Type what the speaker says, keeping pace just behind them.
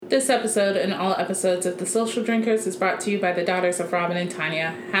This episode and all episodes of The Social Drinkers is brought to you by the daughters of Robin and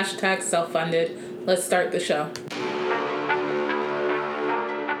Tanya. Hashtag self-funded. Let's start the show.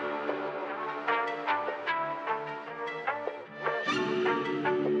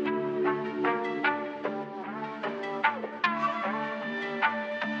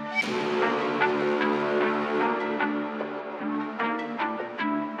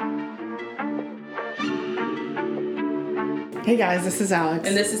 Hey guys, this is Alex.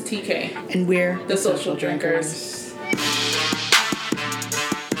 And this is TK. And we're the Social Drinkers.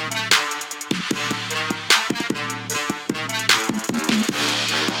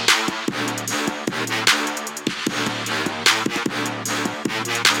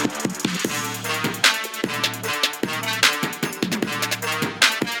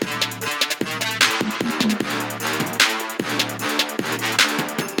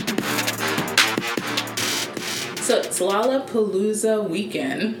 So it's Lollapalooza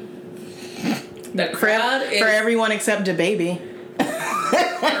weekend. The crowd is... For everyone except DaBaby.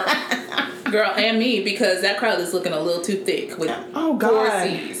 Girl, and me, because that crowd is looking a little too thick with oh God. 4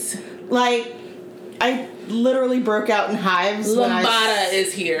 C's. Like, I literally broke out in hives. Lambada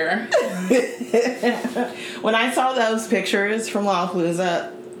is here. When I saw those pictures from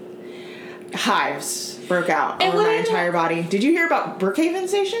Lollapalooza, hives broke out over my entire body. Did you hear about Brookhaven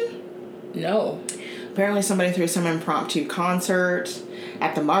Station? No. Apparently somebody threw some impromptu concert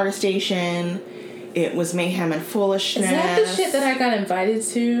at the MARTA station. It was mayhem and foolishness. Is that the shit that I got invited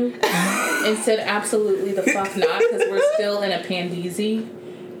to and said absolutely the fuck not because we're still in a pandeezy?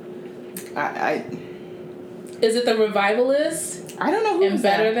 Is it the Revivalist? I don't know who and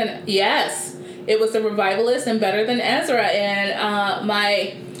better that. Than yes, it was the Revivalist and Better Than Ezra, and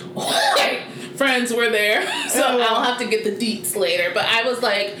my friends were there, so I'll have to get the deets later. But I was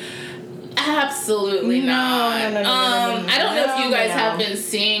like, absolutely not. No, I don't know if you guys have been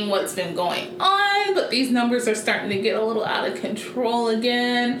seeing what's been going on, but these numbers are starting to get a little out of control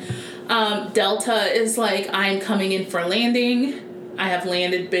again. Delta is like, I'm coming in for landing. I have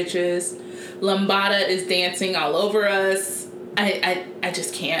landed, bitches. Lambada is dancing all over us. I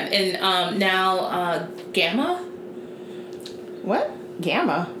just can't. And now Gamma? What?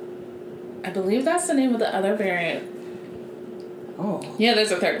 Gamma? I believe that's the name of the other variant. Oh. Yeah,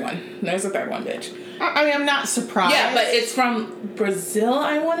 there's a third one. There's a third one, bitch. I mean, I'm not surprised. Yeah, but it's from Brazil,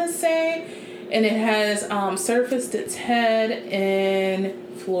 I want to say. And it has surfaced its head in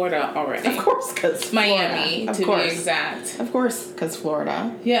Florida already. Of course, because Miami, to be exact. Of course, because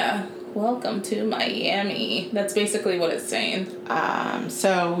Florida. Yeah. Welcome to Miami. That's basically what it's saying.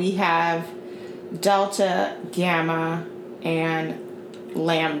 So we have Delta, Gamma, and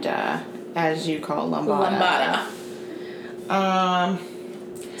Lambda, as you call Lambada.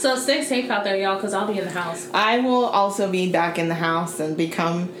 So stay safe out there, y'all, because I'll be in the house. I will also be back in the house and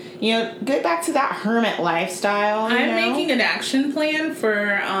become, get back to that hermit lifestyle. I'm making an action plan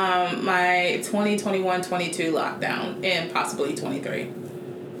for my 2021-22 lockdown and possibly 23.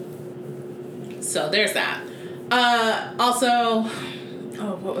 So there's that. Also,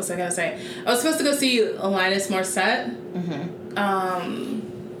 what was I going to say? I was supposed to go see Alanis Morissette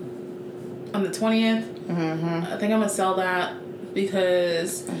on the 20th. Mm-hmm. I think I'm going to sell that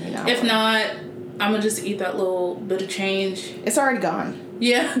because if not, I'm going to just eat that little bit of change. It's already gone.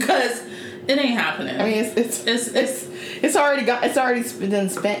 Yeah, because it ain't happening. I mean, it's already gone. It's already been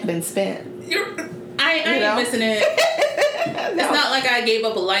spent. I ain't missing it. No. It's not like I gave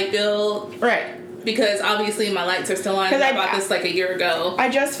up a light bill. Right. Because obviously my lights are still on. I bought this like a year ago. I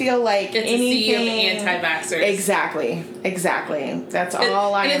just feel like it's anything... a sea of anti-vaxxers. Exactly. That's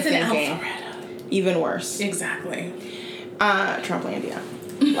all I'm thinking. It's in Alpharetta. Even worse. Exactly. Trumplandia.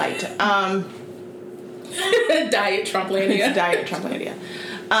 Light. Diet Trumplandia. It's Diet Trumplandia.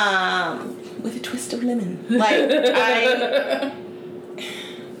 With a twist of lemon. Like,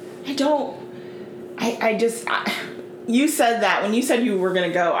 you said that. When you said you were going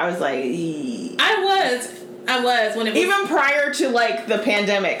to go, I was like... I was when it was... Even prior to, like, the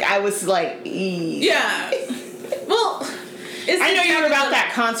pandemic, I was like... Yeah. Well... I know you were about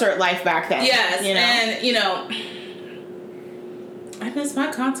that concert life back then. Yes, and, I miss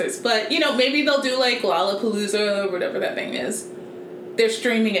my concerts. But, maybe they'll do, like, Lollapalooza or whatever that thing is. They're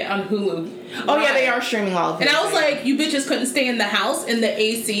streaming it on Hulu. Oh, yeah, they are streaming Lollapalooza. And I was like, you bitches couldn't stay in the house in the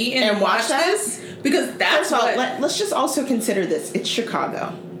AC and watch this? Because that's First of all, let's just also consider this. It's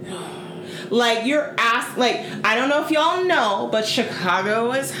Chicago. Like, I don't know if y'all know, but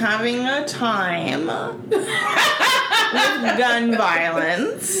Chicago is having a time with gun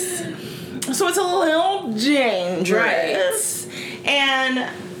violence. So it's a little dangerous. Right. And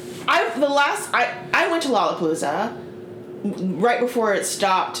I went to Lollapalooza right before it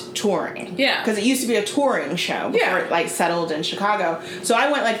stopped touring. Yeah. Because it used to be a touring show before it, like, settled in Chicago. So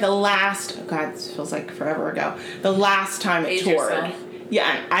I went, like, the last... Oh, God, this feels like forever ago. The last time it toured. Yourself.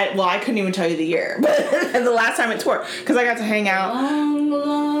 Yeah, I couldn't even tell you the year. But the last time it toured. Because I got to hang out...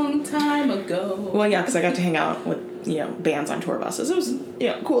 Long time ago. Well, yeah, because I got to hang out with, bands on tour buses. It was,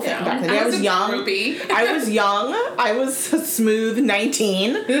 a cool thing back in the day. I was young. I was young. I was a smooth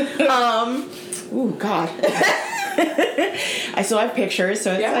 19. Oh, God. I still have pictures,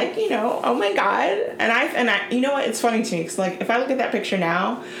 so it's like, oh my God. And I, you know what? It's funny to me, because, like, if I look at that picture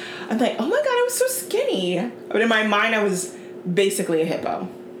now, I'm like, oh my God, I was so skinny. But in my mind, I was basically a hippo.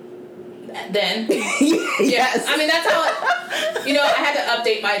 Then. Yes. I mean, that's how I had to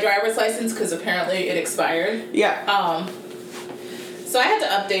update my driver's license because apparently it expired. Yeah. So I had to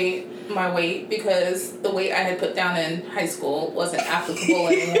update my weight because the weight I had put down in high school wasn't applicable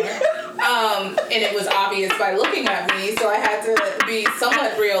anymore. And it was obvious by looking at me, so I had to be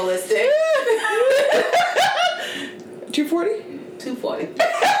somewhat realistic. 240? 240.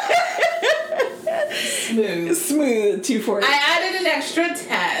 Smooth 240. I added an extra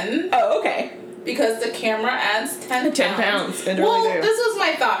 10. Oh, okay. Because the camera adds 10 pounds. 10 pounds. Well, this was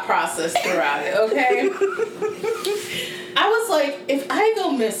my thought process throughout it, okay? I was like, if I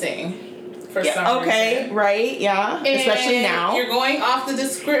go missing for some reason. Right, yeah. And especially now. You're going off the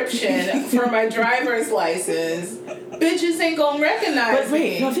description for my driver's license. Bitches ain't gonna recognize But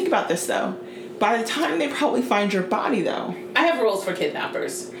wait, me. no, think about this, though. By the time they probably find your body, though. I have rules for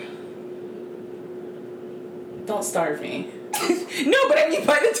kidnappers. Don't starve me. No, but I mean,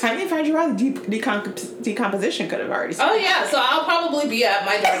 by the time they find your body, decomposition could have already started. Oh, yeah, so I'll probably be at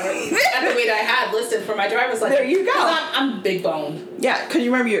my at the weight I had listed for my driver's license. There you go. I'm big bone. Yeah, because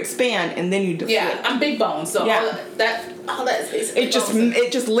you remember you expand and then you deflate. Yeah, I'm big bone, so all that is basically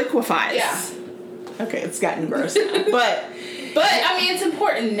it just liquefies. Yeah. Okay, it's gotten gross now. But I mean, it's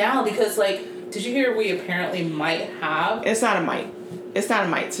important now because, like, did you hear we apparently might have... It's not a might. It's not a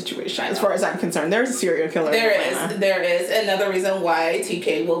might situation, as far as I'm concerned. There's a serial killer. There is. Another reason why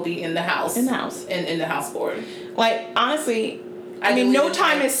TK will be in the house. In the house. In the house board. Like, honestly, I mean, no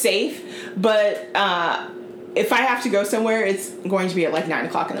time is safe, but if I have to go somewhere, it's going to be at, like, 9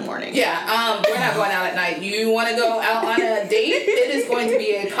 o'clock in the morning. Yeah, we're not going out at night. You want to go out on a date? It is going to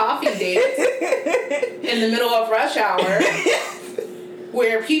be a coffee date in the middle of rush hour.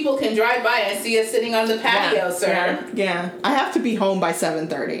 Where people can drive by and see us sitting on the patio, sir. Yeah. I have to be home by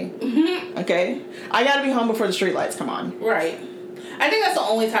 7:30. Mm-hmm. Okay? I gotta be home before the streetlights come on. Right. I think that's the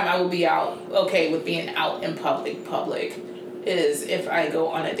only time I will be okay with being out in public, is if I go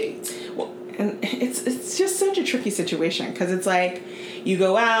on a date. Well, and it's just such a tricky situation, because it's like, you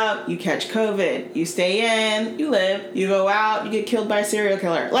go out, you catch COVID, you stay in, you live, you go out, you get killed by a serial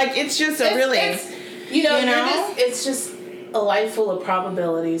killer. Like, it's just it's just a life full of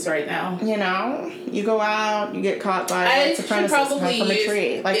probabilities right now. You go out, you get caught by white supremacists from a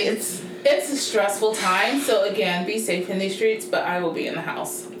tree. Like, it's a stressful time. So again, be safe in these streets. But I will be in the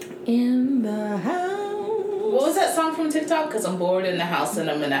house. In the house. What was that song from TikTok? Because I'm bored in the house and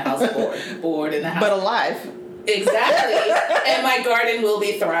I'm in the house bored in the house. But alive. Exactly. And my garden will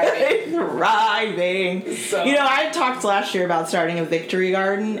be thriving. Thriving. So. I talked last year about starting a victory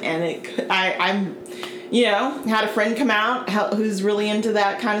garden, and I'm. Had a friend come out who's really into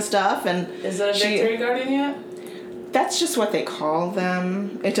that kind of stuff. And is it a victory garden yet? That's just what they call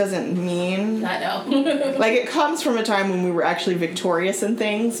them. It doesn't mean... I know. Like, it comes from a time when we were actually victorious in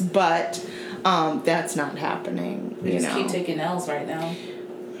things, but that's not happening. We just keep taking L's right now.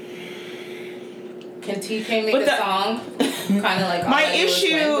 Can TK make a song? Kind of like... My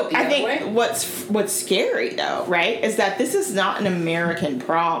issue, I think, what's scary, though, right, is that this is not an American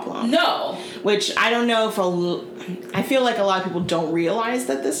problem. No. Which I don't know if I feel like a lot of people don't realize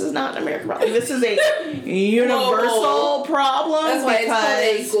that this is not an American problem. This is a universal problem. That's why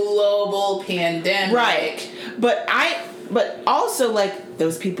it's called a global pandemic. Right. But also, like,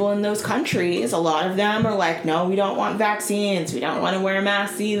 those people in those countries, a lot of them are like, no, we don't want vaccines. We don't want to wear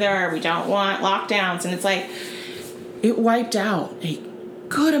masks either. We don't want lockdowns. And it's like, it wiped out a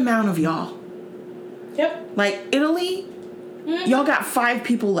good amount of y'all. Yep. Like, Italy, y'all got 5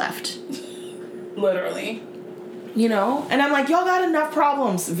 people left. Literally. And I'm like, y'all got enough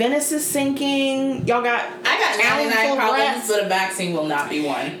problems. Venice is sinking. I got 99 problems, but a vaccine will not be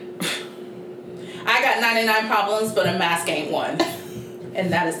one. I got 99 problems, but a mask ain't one.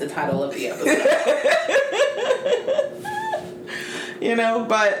 And that is the title of the episode.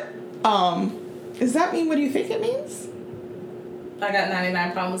 But, does that mean what do you think it means? I got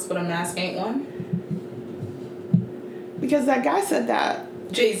 99 problems, but a mask ain't one? Because that guy said that.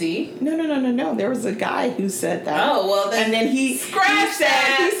 Jay-Z. No. There was a guy who said that. Oh, well then. And then he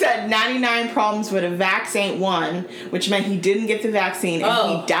said 99 problems with a vax ain't one, which meant he didn't get the vaccine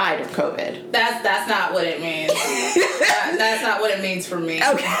and he died of COVID. That's not what it means. That's not what it means for me.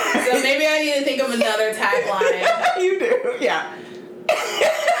 Okay. So maybe I need to think of another tagline. You do, yeah.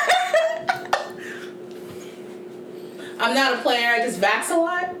 I'm not a player, I just vax a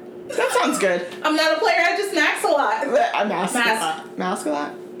lot. That sounds good. I'm not a player, I just max a lot. Mask a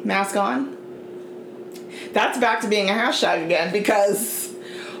lot? Mask on? That's back to being a hashtag again, because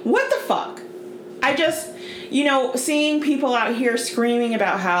what the fuck? I just, seeing people out here screaming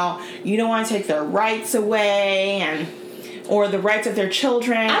about how you don't want to take their rights away or the rights of their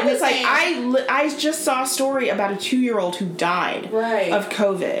children. And it's like, I just saw a story about a 2-year-old who died of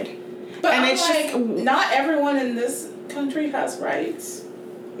COVID. But and it's like, not everyone in this country has rights.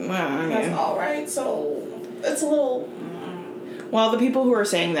 Well, I mean, that's all right. So it's a little. Well, the people who are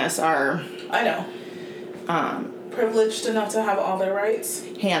saying this are. I know. Privileged enough to have all their rights.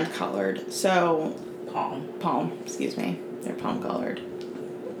 Hand colored. So. Palm. Excuse me. They're palm colored.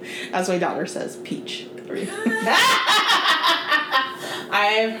 As my daughter says, peach.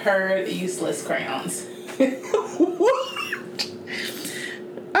 I've heard useless crayons.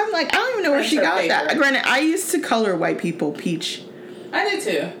 I'm like, I don't even know where she got that. Granted, I used to color white people peach. I did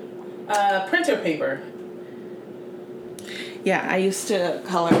too. Printer paper. Yeah, I used to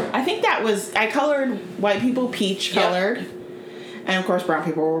color. I colored white people peach colored. And of course, brown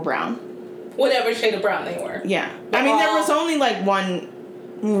people were brown. Whatever shade of brown they were. Yeah. I mean, there was only like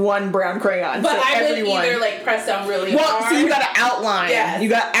one brown crayon. But I would either like press down really hard. So you got to outline. Yes. You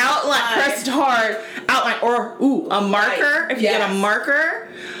got to outline. Press a marker. If you get a marker.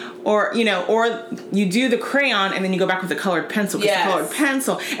 Or, or you do the crayon and then you go back with the colored pencil. Yes. The colored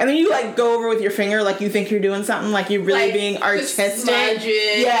pencil. And then you, go over with your finger like you think you're doing something. Like you're really being artistic. Smudge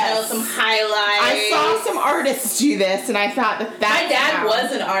it, some highlights. I saw some artists do this and I thought that my dad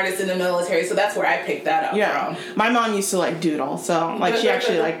was an artist in the military, so that's where I picked that up from. My mom used to, doodle. So, she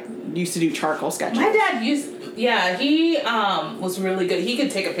actually, used to do charcoal sketches. My dad he was really good. He could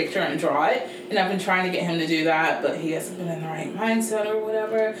take a picture and draw it, and I've been trying to get him to do that, but he hasn't been in the right mindset or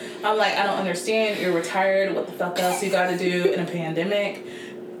whatever. I'm like, I don't understand. You're retired. What the fuck else you got to do in a pandemic?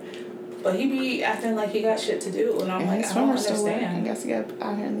 But he be acting like he got shit to do, and I'm like, I don't understand. I guess you got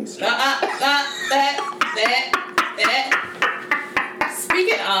out here in these streets.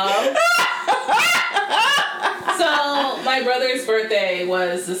 Speaking of, so my brother's birthday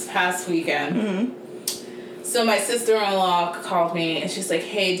was this past weekend. Mm-hmm. So my sister-in-law called me, and she's like,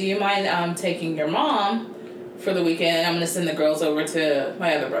 hey, do you mind taking your mom for the weekend? I'm going to send the girls over to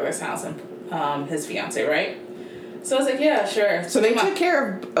my other brother's house and his fiance, right? So I was like, yeah, sure. So they took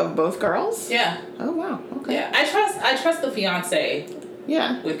care of both girls? Yeah. Oh, wow. Okay. Yeah, I trust the fiance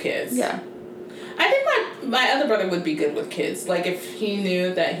with kids. Yeah. I think my other brother would be good with kids. Like, if he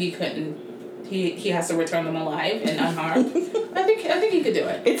knew that he couldn't, he has to return them alive and unharmed. I think he could do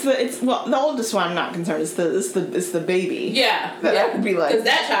it. The oldest one I'm not concerned. It's the baby. Yeah. That would be like, because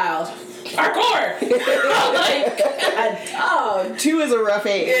that child, hardcore. Oh my God. Oh. 2 is a rough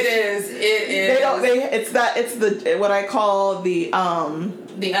age. It is. It's the what I call the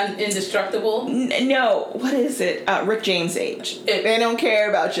indestructible. No, what is it? Rick James age. They don't care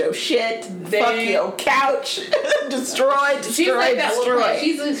about your shit. Fuck your couch. Destroy. She's like that little plant.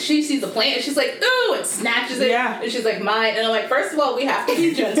 She sees the plant and she's like, ooh, and snatches it. Yeah. And she's like, mine. And I'm like, first of all, we have to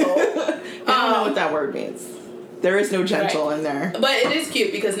be gentle. I don't know what that word means. There is no gentle in there. But it is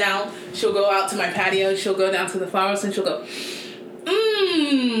cute because now she'll go out to my patio, she'll go down to the flowers and she'll go,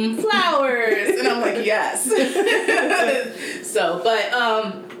 flowers. And I'm like, yes.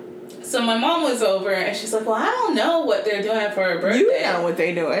 So my mom was over and she's like, well, I don't know what they're doing for her birthday. You know what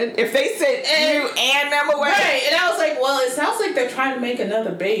they're doing. If they said you and them away. Right. And I was like, well, it sounds like they're trying to make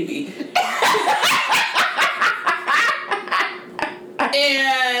another baby.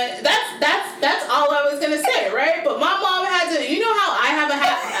 And that's all I was gonna say, right? But my mom had to, you know how I have a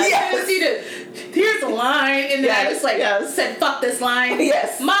tendency to, here's the line, and then I just said fuck this line.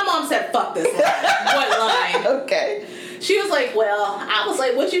 Yes. My mom said fuck this line. What line? Okay. She was like, well, I was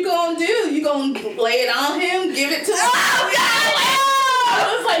like, what you gonna do? You gonna lay it on him, give it to him? Oh God! I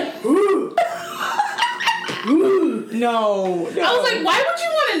was like, ooh. No. I was like, why would you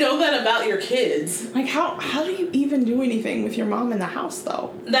want to know that about your kids? Like, how do you even do anything with your mom in the house,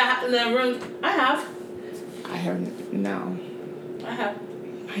 though? The room, I have. No. I have.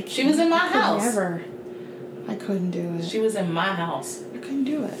 She was in my house. Never. I couldn't do it. She was in my house. I couldn't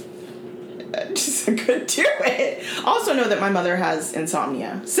do it. just couldn't do it. Also know that my mother has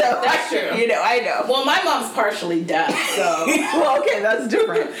insomnia. So that's true. I know. Well, my mom's partially deaf, so. Well, okay, that's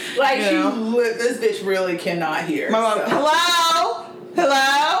different. Like, this bitch really cannot hear. My mom,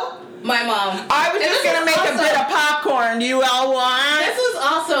 hello? My mom. I was just going to make a bit of popcorn. Do you all want? This was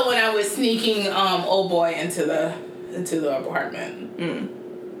also when I was sneaking old boy into the apartment.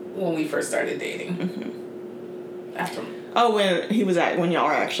 When we first started dating. Mm-hmm. After. Oh, when y'all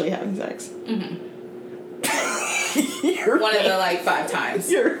were actually having sex. Mm-hmm. One of the 5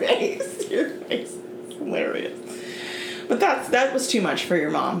 times. Your face is hilarious. But that was too much for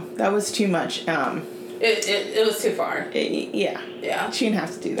your mom. That was too much. It was too far. Yeah. She didn't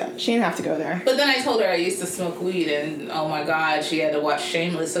have to do that. She didn't have to go there. But then I told her I used to smoke weed, and oh my God, she had to watch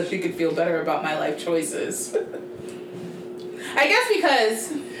Shameless so she could feel better about my life choices. I guess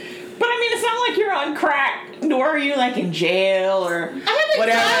because. But I mean, it's not like you're on crack, nor are you in jail or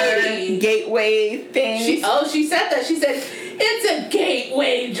whatever gateway thing. She said that. She said, it's a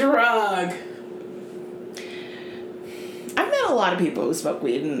gateway drug. I've met a lot of people who smoke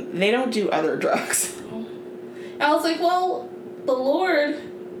weed and they don't do other drugs. I was like, well, the Lord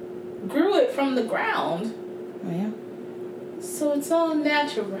grew it from the ground. Oh, yeah? So it's all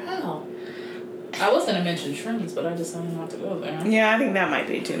natural. I was going to mention shrooms, but I decided not to go there. Yeah, I think that might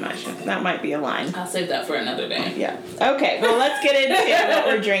be too much. That might be a line. I'll save that for another day. Yeah. Okay, well, let's get into what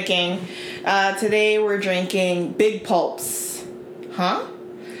we're drinking. Today we're drinking Big Pulps. Huh?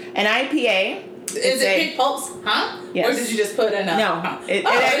 An IPA. Is it Big Pulps? Huh? Yes. Or did you just put in a... No. Huh? It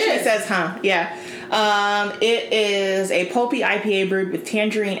actually says huh. Yeah. It is a pulpy IPA brewed with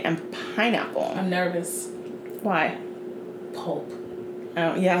tangerine and pineapple. I'm nervous. Why? Pulp.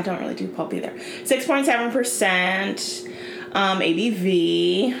 Oh, yeah, I don't really do pulp either. 6.7%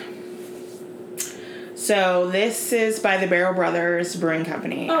 ABV. So this is by the Barrel Brothers Brewing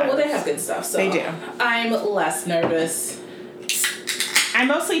Company. Oh, well, they have good stuff, so... They do. I'm less nervous. I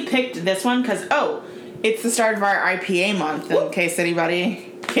mostly picked this one because, it's the start of our IPA month, in case anybody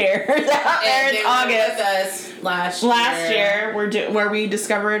cares out there. It's August. With us last year, where we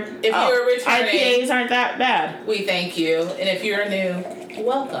discovered if you're returning, IPAs aren't that bad. We thank you, and if you're new,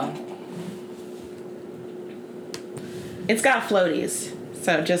 welcome. It's got floaties,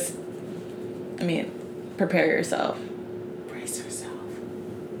 so just, prepare yourself. Brace yourself.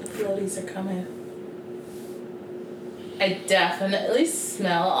 The floaties are coming. I definitely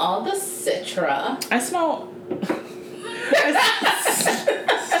smell all the citra. I smell.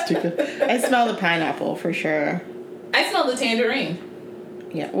 Stupid. I smell the pineapple for sure. I smell the tangerine.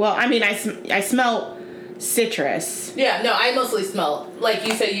 Yeah. Well, I smell citrus. Yeah. No, I mostly smell. Like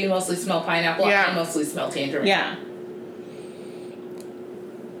you said, you mostly smell pineapple. Yeah. I mostly smell tangerine. Yeah.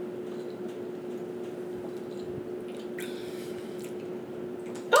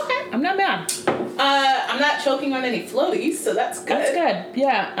 Okay. I'm not mad. I'm not choking on any floaties, so that's good. That's good.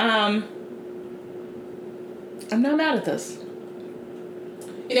 Yeah. I'm not mad at this.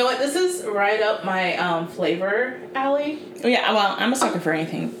 You know what? This is right up my flavor alley. Oh, yeah. Well, I'm a sucker for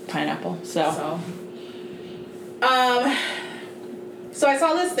anything pineapple. So I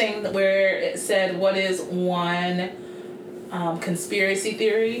saw this thing where it said, "What is one conspiracy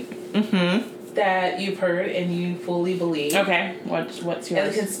theory that you've heard and you fully believe?" Okay. What's yours?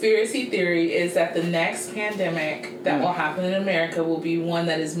 And the conspiracy theory is that the next pandemic that will happen in America will be one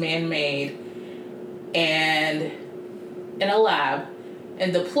that is man-made and in a lab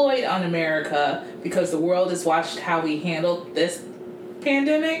and deployed on America because the world has watched how we handled this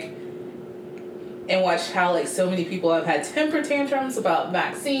pandemic and watched how so many people have had temper tantrums about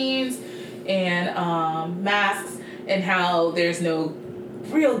vaccines and masks and how there's no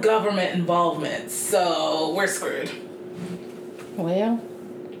real government involvement. So we're screwed. Well,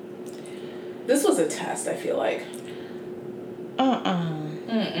 this was a test, I feel like.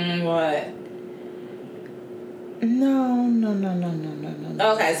 What? No.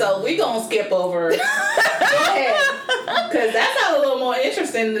 Okay, so we gonna skip over. Go ahead. Because that sounds a little more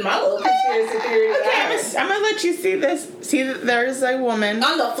interesting than my little conspiracy theory. Okay, I'm gonna let you see this. See that there's a woman.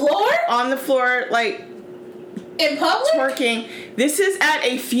 On the floor? On the floor, in public? Twerking. This is at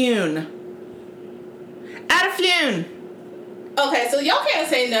a fune. At a fune. Okay, so y'all can't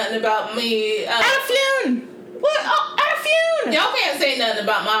say nothing about me. At a fune. What? Oh, at a fune. Y'all can't say nothing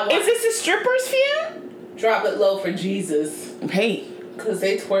about my wife. Is this a stripper's fune? Drop it low for Jesus. Hey. Because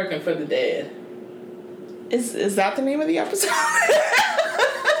they twerking for the dead. Is that the name of the episode?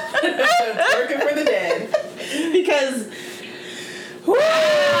 Twerking for the dead. Because...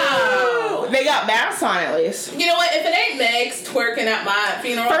 Wow. They got got masks on at least. You know what? If it ain't Meg's twerking at my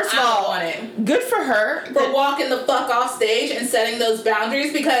funeral, First of all, I don't want it. Good for her. For walking the fuck off stage and setting those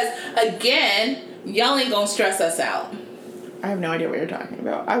boundaries, because, again, y'all ain't gonna stress us out. I have no idea what you're talking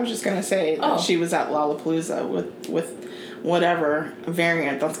about. I was just going to say that she was at Lollapalooza with whatever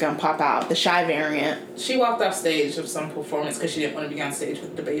variant that's going to pop out. The shy variant. She walked off stage of some performance because she didn't want to be on stage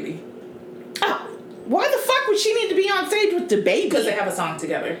with the baby. Oh. Why the fuck would she need to be on stage with the baby? Because they have a song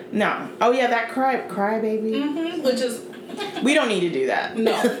together. No. Oh, yeah, that cry baby. Mm-hmm. Which is... We don't need to do that.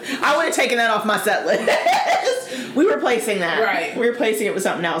 No. I would have taken that off my set list. We were replacing that. Right. We were replacing it with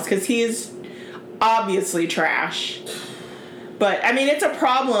something else because he is obviously trash. But, I mean, it's a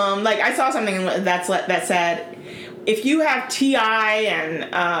problem. Like, I saw something that said, if you have T.I.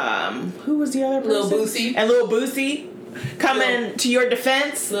 and, who was the other person? Lil Boosie. And Lil Boosie coming to your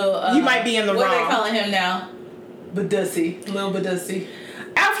defense, you might be in the wrong. What are they calling him now? Badussi. Lil Badussi.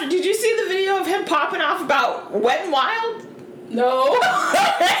 Did you see the video of him popping off about Wet n Wild? No.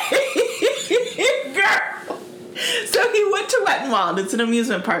 Girl. So he went to Wet n Wild. It's an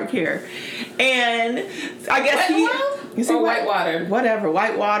amusement park here. And I guess Wet n Wild? Or Whitewater? Whatever.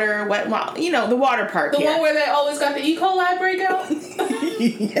 Whitewater, Wet n Wild. You know, the water park The one where they always got the E. coli breakout?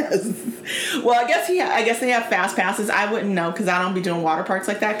 Yes. Well, I guess they have fast passes. I wouldn't know because I don't be doing water parks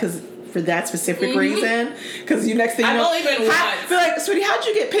like that because for that specific reason. Because you next thing you know, I've only been once. Be like, sweetie, how'd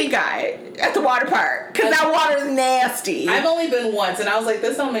you get pink eye at the water park? Because that water is nasty. I've only been once, and I was like,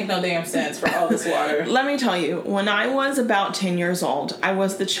 this don't make no damn sense for all this water. Let me tell you, when I was about 10 years old, I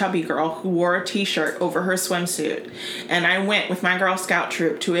was the chubby girl who wore a t-shirt over her swimsuit. And I went with my Girl Scout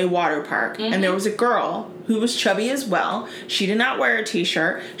troop to a water park. Mm-hmm. And there was a girl who was chubby as well. She did not wear a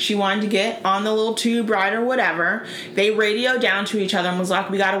t-shirt. She wanted to get on the little tube ride or whatever. They radioed down to each other and was like,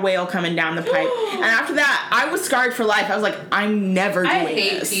 we got a whale coming down the pipe. And after that, I was scarred for life. I was like, I'm never doing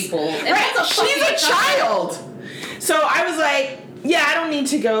this. I hate people. Right? She's a child. So I was like, yeah, I don't need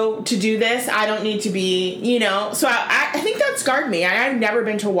to go to do this. I don't need to be, you know. So I think that scarred me. I've never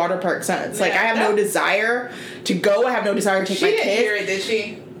been to a water park since. Like, I have no desire to go. I have no desire to take my kids. She didn't hear it, did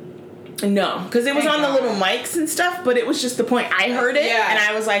she? No, because it was on the little mics and stuff, but it was just the point. I heard it, and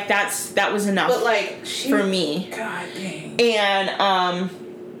I was like, that was enough. But like, for me. God dang. And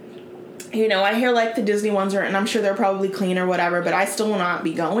you know, I hear like the Disney ones are, and I'm sure they're probably clean or whatever, but I still will not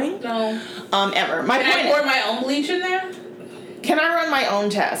be going. No. Ever. Can I pour my own bleach in there? Can I run my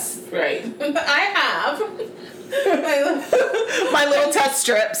own tests? Right. I have. My little test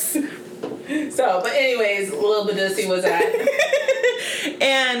strips. So, but anyways, Lil Badussi was at.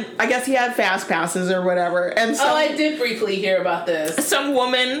 And I guess he had fast passes or whatever. And I did briefly hear about this. Some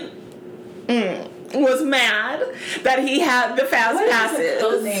woman was mad that he had the fast passes.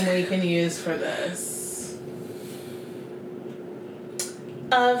 What is the code name we can use for this?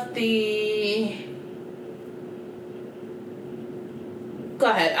 Of the... Go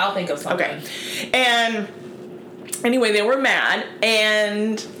ahead, I'll think of something. Okay. And anyway, they were mad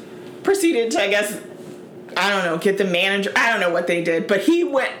and proceeded to, I guess, I don't know, get the manager. I don't know what they did, but he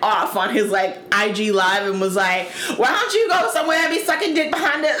went off on his like IG live and was like, "Why don't you go somewhere and be sucking dick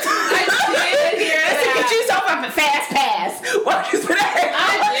behind us?" I did hear that. Get yourself up a fast pass.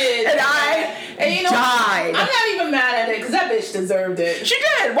 I did. And you know, died. I'm not even mad at it because that bitch deserved it. She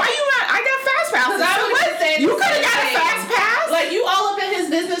did. Why you mad? I got fast passes. I was just saying you could have got a fast pass. Like, you all up in his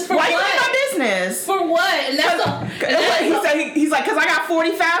business for why what? Why you in my business? For what? And that's he's like, because I got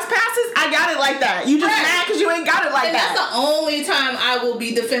 40 fast passes, I got it like that. You just mad because you ain't got it like that. And that's the only time I will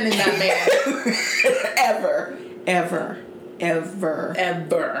be defending that man. Ever.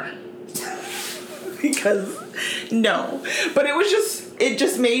 Because, no. But it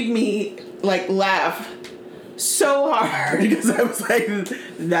just made me, like, laugh so hard because I was like,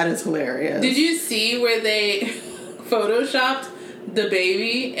 that is hilarious. Did you see where they photoshopped the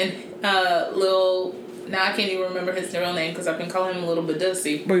baby and now I can't even remember his real name because I've been calling him Little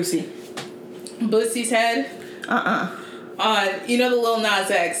Badussi. Boosie's head? You know the Lil Nas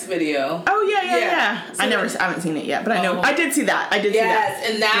X video? Oh, yeah. So I haven't seen it yet, but I know. I did see that.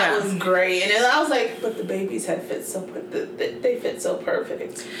 Yes, and that was great. And I was like, but the baby's head fits so they fit so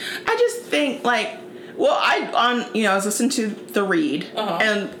perfect. I just think, like, well, I was listening to The Read,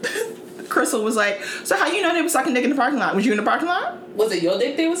 and Crystal was like, so how you know they were sucking dick in the parking lot? Was you in the parking lot? Was it your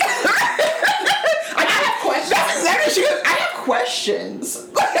dick they was sucking? I have questions. That's exactly she goes, I have questions.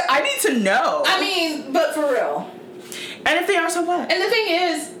 I need to know. I mean, but for real. And if they are, so what? And the thing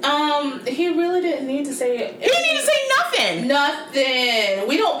is, he really didn't need to say it. He didn't need to say nothing. Nothing.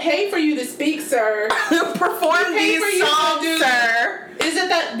 We don't pay for you to speak, sir. Perform these songs, sir. Is it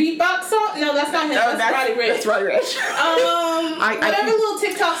that beatbox song? No, that's not him. That's Roddy Ricch. That's Roddy Ricch. Whatever little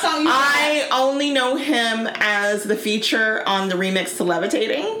TikTok song you I only know him as the feature on the remix to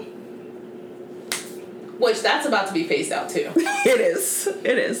Levitating. Which, that's about to be phased out, too. It is. So,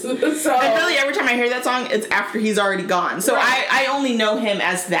 and really, every time I hear that song, it's after he's already gone. So right. I only know him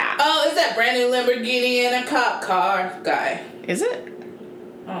as that. Oh, is that brand new Lamborghini in a cop car guy? Is it?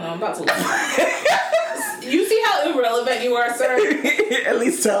 I don't know. I'm about to look. You see how irrelevant you are, sir? At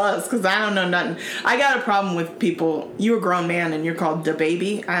least to us, because I don't know nothing. I got a problem with people. You're a grown man and you're called da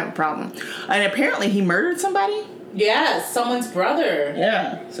baby. I have a problem. And apparently he murdered somebody. Yes, someone's brother.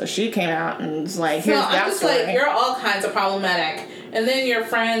 Yeah. So she came out and was like, here's that I'm just story. like, you're all kinds of problematic. And then you're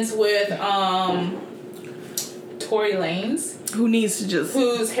friends with Tory Lanez. Who needs to just...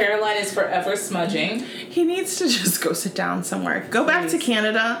 Whose hairline is forever smudging. He needs to just go sit down somewhere. Go back to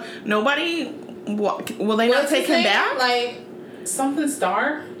Canada. Nobody... Will they not take him back? Like, something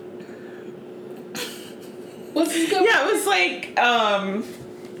Star? What's his good? Yeah, it was like, I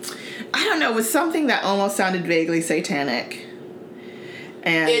don't know, it was something that almost sounded vaguely satanic.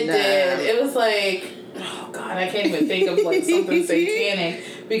 And it did. It was like, oh God, I can't even think of like something satanic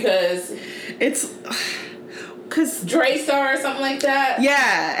because it's because Dre Star or something like that.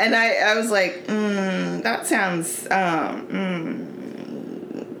 Yeah, and I was like, that sounds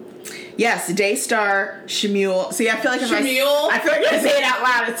yes, Daystar, Shmuel. See, I feel like if I say it out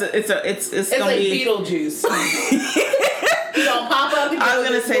loud, it's gonna like be Beetlejuice. He's gonna pop up. I was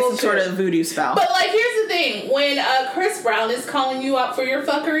gonna say some sort of voodoo spell. But like, here's the thing: when Chris Brown is calling you out for your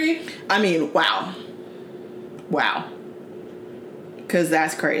fuckery, I mean, wow, because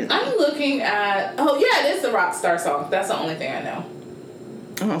that's crazy. I'm looking at. Oh yeah, it is the Rockstar song. That's the only thing I know.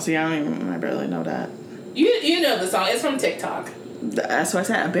 Oh, see, I barely know that. You know the song? It's from TikTok. That's what I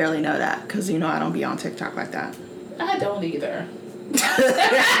said. I barely know that because I don't be on TikTok like that. I don't either.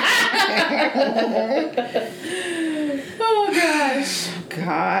 Oh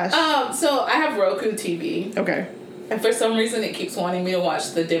gosh. So I have Roku TV. Okay. And for some reason it keeps wanting me to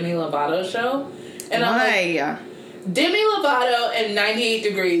watch the Demi Lovato show. And I'm like, Demi Lovato and 98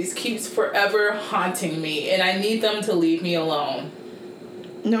 Degrees keeps forever haunting me, and I need them to leave me alone.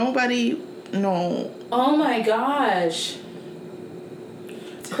 No. Oh my gosh.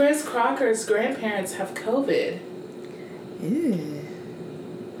 Chris Crocker's grandparents have COVID. Ew.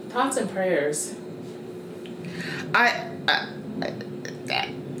 Thoughts and prayers.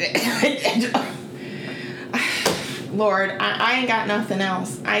 Lord, I ain't got nothing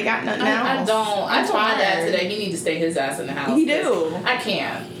else. I got nothing else. I don't. I told my dad today he need to stay his ass in the house. He do. I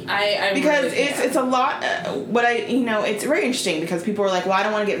can't. I because really can't. it's a lot. It's very interesting because people are like, well, I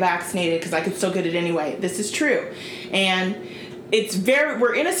don't want to get vaccinated because I could still get it anyway. This is true, and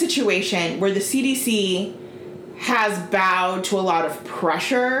we're in a situation where the CDC has bowed to a lot of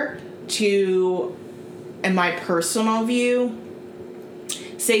pressure to, in my personal view,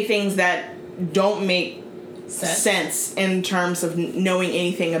 say things that don't make sense in terms of knowing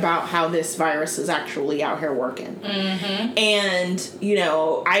anything about how this virus is actually out here working. Mm-hmm. And,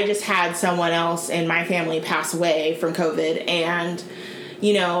 I just had someone else in my family pass away from COVID, and,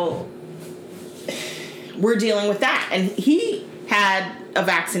 we're dealing with that. And he had a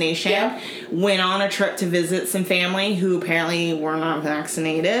vaccination, went on a trip to visit some family who apparently were not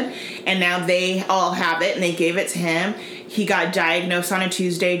vaccinated, and now they all have it, and they gave it to him. He got diagnosed on a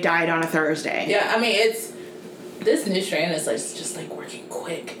Tuesday, died on a Thursday. Yeah, I mean, this new strand is just working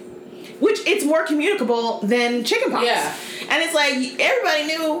quick. Which, it's more communicable than chickenpox. Yeah. And it's like, everybody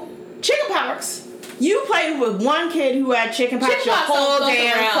knew chickenpox. You played with one kid who had chickenpox. Your whole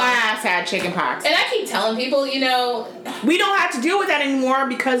damn class had chickenpox. And I keep telling people, we don't have to deal with that anymore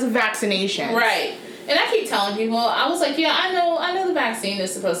because of vaccination. Right. And I keep telling people, I was like, yeah, I know the vaccine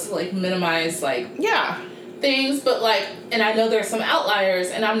is supposed to minimize things, but and I know there's some outliers,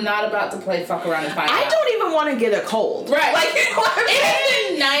 and I'm not about to play fuck around and find out. I don't even want to get a cold. Right.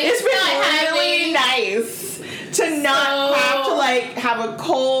 It's been nice. It's been really nice to not have to have a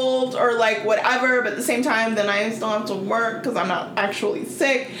cold or whatever, but at the same time, then I still have to work because I'm not actually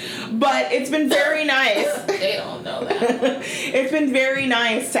sick. But it's been very nice. They don't know that. It's been very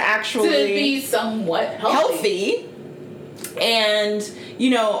nice to actually be somewhat healthy. And,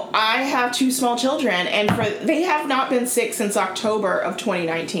 I have 2 small children, and they have not been sick since October of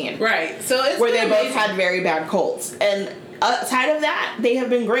 2019. Right. So it's where they both had very bad colds. And outside of that, they have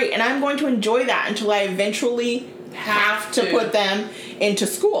been great. And I'm going to enjoy that until I eventually have to put them into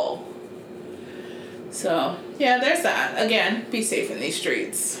school. So, yeah, there's that. Again, be safe in these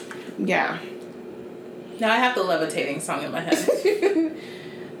streets. Yeah. Now I have the levitating song in my head.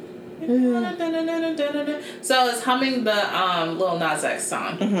 So it's humming the Lil Nas X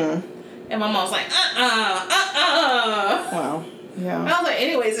song. Mm-hmm. And my mom's like, Wow. Yeah. I was like,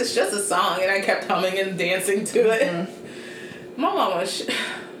 anyways, it's just a song. And I kept humming and dancing to it. My mom was...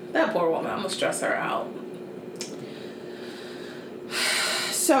 that poor woman, I'm going to stress her out.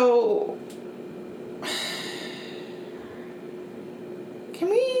 So... Can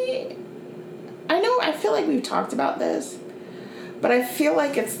we... I feel like we've talked about this. But I feel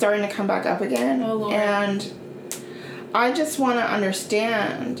like it's starting to come back up again. Oh, Lord. And I just want to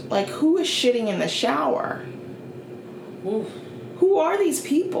understand, like, who is shitting in the shower? Ooh. Who are these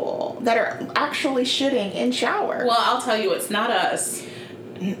people that are actually shitting in shower? Well, I'll tell you, it's not us.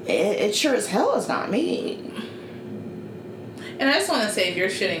 It sure as hell is not me. And I just want to say, if you're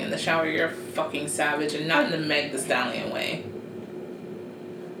shitting in the shower, you're a fucking savage, and not in the Meg Thee Stallion way.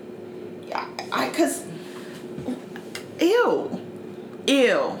 Yeah, because... Ew.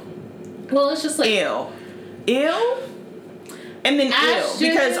 Well, it's just like... Ew. And then Ashton.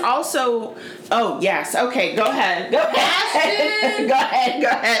 ew. Because also... Oh, yes. Okay, go ahead. Ashton. Go ahead.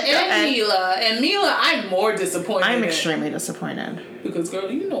 And Mila. And Mila, I'm more disappointed. I'm extremely disappointed. Because, girl,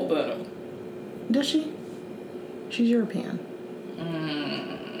 you know better. Does she? She's European.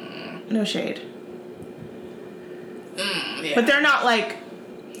 No shade. Yeah. But they're not like...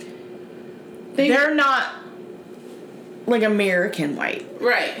 They're not... like American white.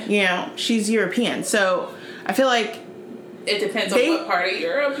 Right. You know, she's European. So, I feel like... It depends on what part of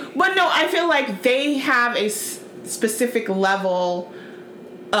Europe. But no, I feel like they have a specific level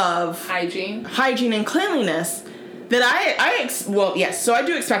of... Hygiene and cleanliness that well, yes, so I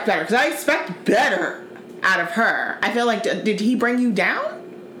do expect better. Because I expect better out of her. I feel like... Did he bring you down?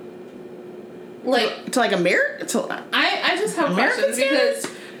 Like... To like America? I just have American questions because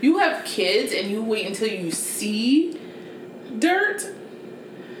you have kids and you wait until you see dirt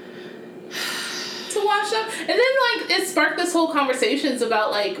to wash them. And then, like, it sparked this whole conversations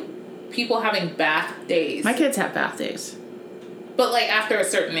about, like, people having bath days. My kids have bath days. But, like, after a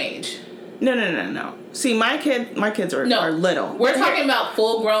certain age. No. See, my kids are little. We're talking about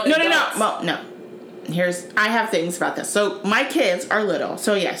full-grown adults. No. Well, no. I have things about this. So, my kids are little.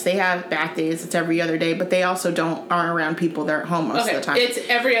 So, yes, they have bath days. It's every other day. But they also aren't around people. They're at home most of the time. It's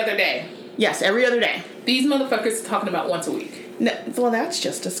every other day. Yes, every other day. These motherfuckers are talking about once a week. No, well, that's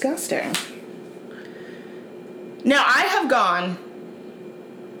just disgusting. Now, I have gone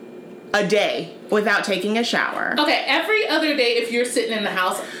a day without taking a shower. Okay, every other day if you're sitting in the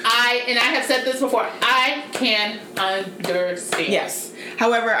house, I have said this before, I can understand. Yes.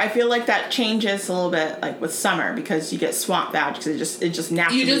 However, I feel like that changes a little bit, like with summer, because you get swamp badge because it just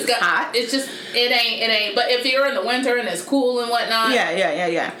naturally is hot. It ain't. But if you're in the winter and it's cool and whatnot.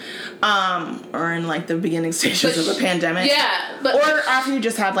 Yeah. Or in like the beginning stages of the pandemic. Yeah. Or after you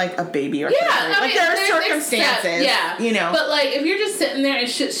just had like a baby or something. Like there are circumstances. You know. But like if you're just sitting there and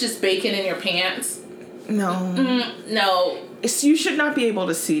shit's just baking in your pants. No. No. You should not be able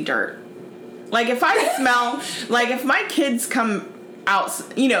to see dirt. Like if I smell, like if my kids come out,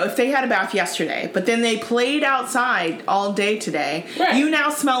 you know, if they had a bath yesterday, but then they played outside all day today, right. You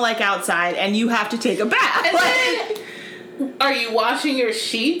now smell like outside and you have to take a bath. And then, are you washing your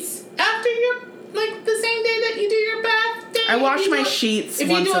sheets after like the same day that you do your bath day? I wash my sheets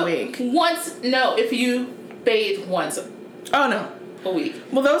once a week. If you bathe once a week.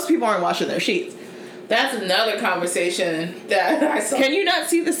 Well, those people aren't washing their sheets. That's another conversation that I saw. Can you not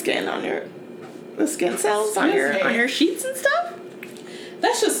see the skin on the skin cells on your sheets and stuff?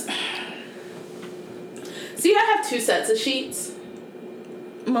 That's just... See, I have 2 sets of sheets.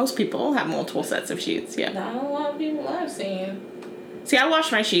 Most people have multiple sets of sheets, yeah. Not a lot of people I've seen. See, I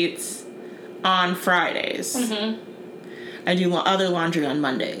wash my sheets on Fridays. Mm-hmm. I do other laundry on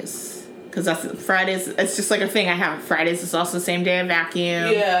Mondays. Because Fridays, it's just like a thing I have. Fridays is also the same day I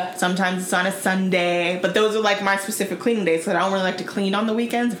vacuum. Yeah. Sometimes it's on a Sunday. But those are like my specific cleaning days. So I don't really like to clean on the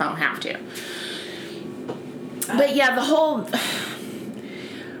weekends if I don't have to. But yeah,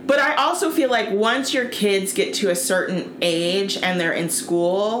 But I also feel like once your kids get to a certain age and they're in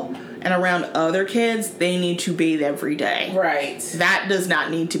school and around other kids, they need to bathe every day. Right. That does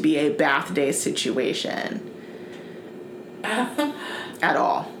not need to be a bath day situation. At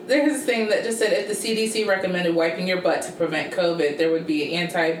all. There's this thing that just said if the CDC recommended wiping your butt to prevent COVID, there would be an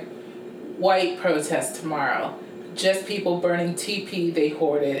anti-white protest tomorrow. Just people burning TP they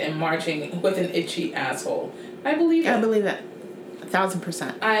hoarded and marching with an itchy asshole. I believe it. I believe it.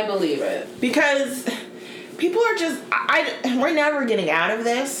 1,000%. I believe it. Because people are just... we're never getting out of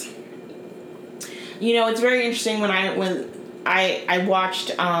this. You know, it's very interesting when I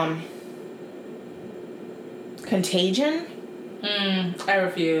watched Contagion. I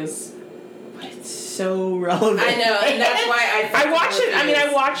refuse. But it's so relevant. I know, and that's why I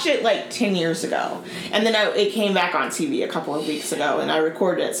watched it like 10 years ago, and then it came back on TV a couple of weeks ago, and I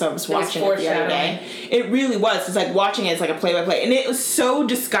recorded it, so I was watching it the other day. It really was. It's like watching it. It's like a play-by-play, and it was so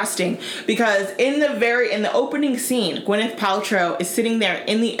disgusting because in the opening scene, Gwyneth Paltrow is sitting there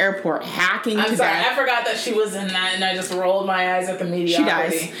in the airport hacking to death. I forgot that she was in that, and I just rolled my eyes at the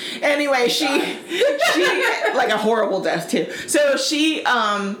mediocrity. She dies. Anyway, she like a horrible death too. So she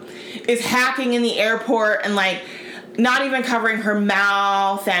is hacking in the airport and like not even covering her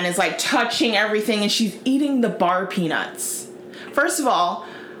mouth and is like touching everything, and she's eating the bar peanuts. First of all,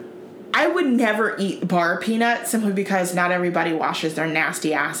 I would never eat bar peanuts simply because not everybody washes their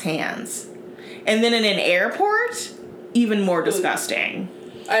nasty ass hands. And then in an airport, even more disgusting.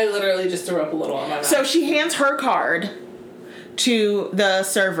 I literally just threw up a little on my mouth. So she hands her card to the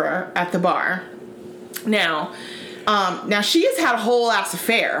server at the bar. Now she has had a whole ass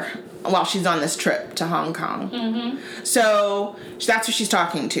affair while she's on this trip to Hong Kong. Mm-hmm. So that's who she's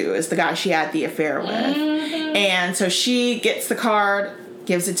talking to, is the guy she had the affair with. Mm-hmm. And so she gets the card,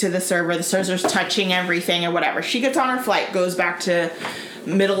 gives it to the server. The server's touching everything or whatever. She gets on her flight, goes back to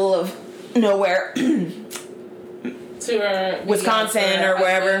middle of nowhere. To her Wisconsin or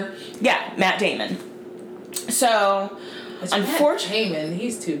wherever. Yeah, Matt Damon. So, unfortunately, Matt Damon,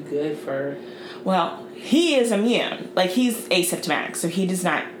 he's too good for. Well, he is immune. Like, he's asymptomatic, so he does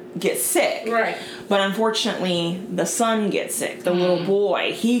not get sick. Right. But unfortunately, the son gets sick. The little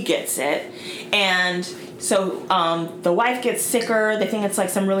boy, he gets it. And so the wife gets sicker. They think it's like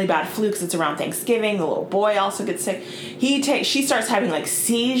some really bad flu because it's around Thanksgiving. The little boy also gets sick. She starts having like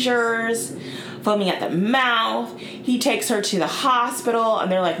seizures, foaming at the mouth. He takes her to the hospital,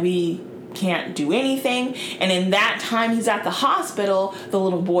 and they're like, we can't do anything. And in that time he's at the hospital, the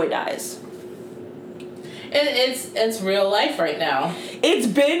little boy dies. And it's real life right now. It's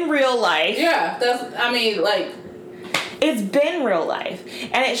been real life. Yeah, it's been real life.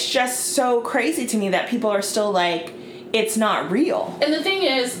 And it's just so crazy to me that people are still like, it's not real. And the thing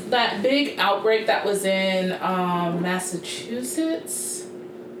is, that big outbreak that was in Massachusetts.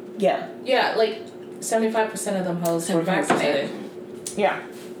 Yeah. Yeah, like 75% of them hoes were vaccinated. Yeah.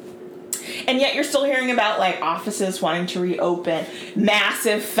 And yet you're still hearing about, like, offices wanting to reopen.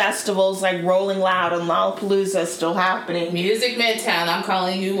 Massive festivals, like Rolling Loud and Lollapalooza still happening. Music Midtown, I'm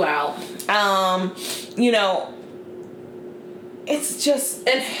calling you out. It's just...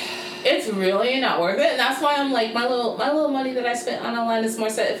 It's really not worth it. And that's why I'm like, my little money that I spent on online is more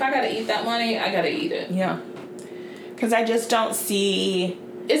so, if I gotta eat that money, I gotta eat it. Yeah. Because I just don't see...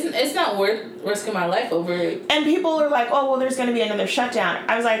 It's not worth risking my life over it. And people are like, oh, well, there's going to be another shutdown.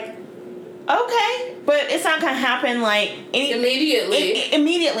 I was like... Okay, but it's not gonna happen like immediately.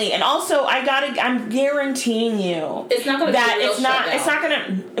 Immediately, and also I'm guaranteeing you, it's not gonna that be a real shutdown. It's not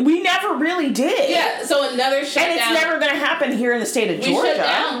gonna. We never really did. Yeah, so another shutdown, and it's never gonna happen here in the state of Georgia. We shut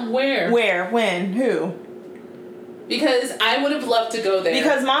down where? Where? When? Who? Because I would have loved to go there.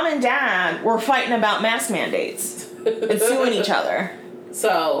 Because mom and dad were fighting about mask mandates and suing each other.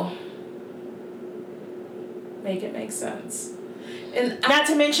 So make it make sense. And not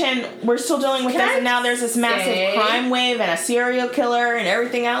to mention, we're still dealing with this, and now there's this massive crime wave and a serial killer and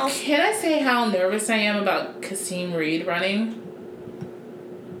everything else. Can I say how nervous I am about Kasim Reed running?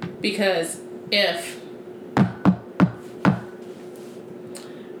 Because I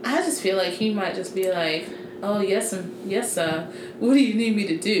just feel like he might just be like, oh, yes, what do you need me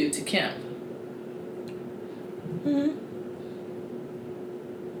to do to Kemp? Mm-hmm.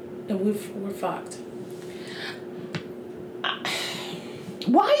 And we're fucked.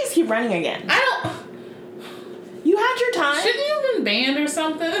 Why is he running again? You had your time. Shouldn't you have been banned or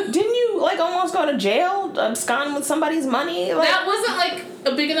something? Didn't you, like, almost go to jail, abscond with somebody's money? Like, that wasn't, like,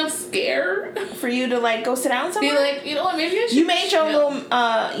 a big enough scare. For you to, like, go sit down somewhere? Be like, you know what, maybe I should... You made your little,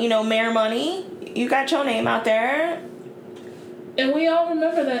 mayor money. You got your name out there. And we all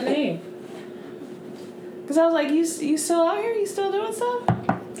remember that name. Because I was like, you still out here? You still doing stuff?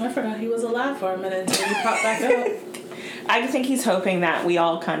 I forgot he was alive for a minute until he popped back up. I think he's hoping that we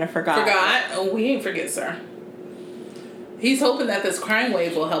all kind of forgot. Oh, we ain't forget, sir. He's hoping that this crime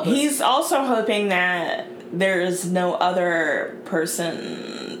wave will help us. He's also hoping that there's no other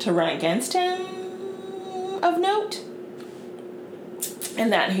person to run against him of note,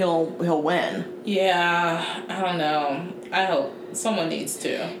 and that he'll win. Yeah, I don't know. I hope someone needs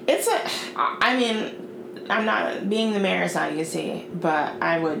to. I'm not, being the mayor is not easy, but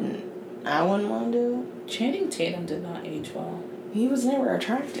I wouldn't want to do it. Channing Tatum did not age well. He was never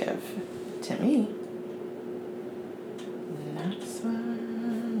attractive to me. That's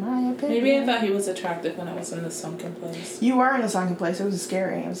my opinion. Maybe I thought he was attractive when I was in The Sunken Place. You were in The Sunken Place. It was a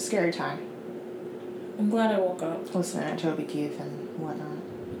scary time. I'm glad I woke up. Listening to Toby Keith and whatnot.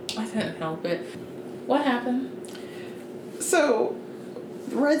 I couldn't help it. What happened? So,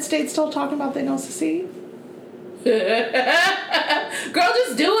 Red State's still talking about they don't secede? Girl,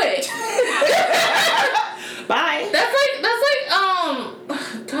 just do it. Bye. That's like,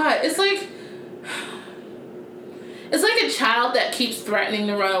 God, it's like a child that keeps threatening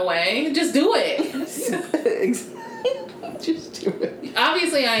to run away. Just do it. Just do it.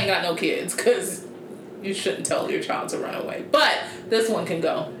 Obviously, I ain't got no kids, because you shouldn't tell your child to run away. But this one can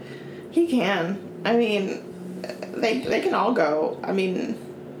go. He can. I mean, they can all go. I mean,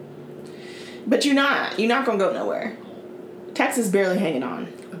 but you're not gonna go nowhere. Texas barely hanging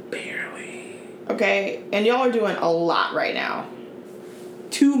on. Barely. Okay, and y'all are doing a lot right now.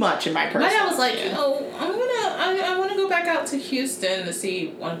 Too much in my personal. My dad was like, I want to go back out to Houston to see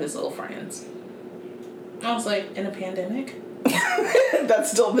one of his little friends. I was like, in a pandemic?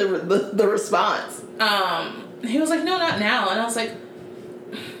 That's still the response. He was like, no, not now. And I was like,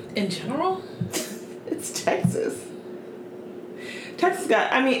 in general? It's Texas.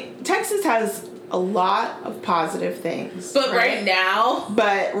 Texas has a lot of positive things. But right now,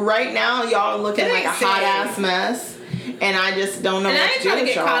 y'all are looking like a hot ass mess. And I just don't know and what I ain't to do trying to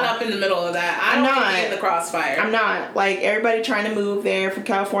with get caught up in the middle of that. I don't want to be in the crossfire. I'm not. Like, everybody trying to move there from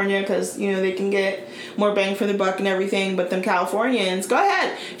California because, they can get more bang for the buck and everything. But them Californians, go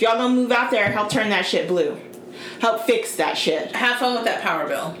ahead. If y'all gonna move out there, help turn that shit blue. Help fix that shit. Have fun with that power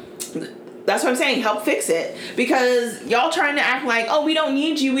bill. That's what I'm saying. Help fix it. Because y'all trying to act like, oh, we don't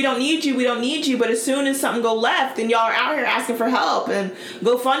need you. But as soon as something go left, then y'all are out here asking for help and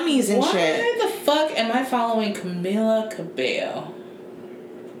GoFundMes and shit. Why the fuck am I following Camila Cabello?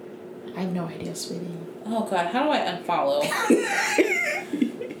 I have no idea, sweetie. Oh, God. How do I unfollow?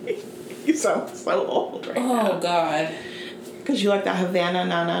 You sound so old right now. Oh, God. Because you like that Havana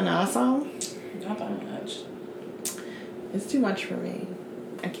Na Na Na song? Not that much. It's too much for me.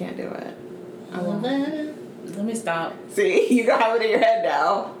 I can't do it. Let me stop. See, you got it in your head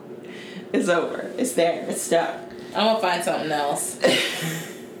now. It's over. It's there. It's stuck. I'm gonna find something else.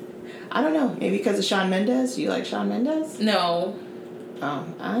 I don't know. Maybe because of Shawn Mendes? Do you like Shawn Mendes? No. Oh,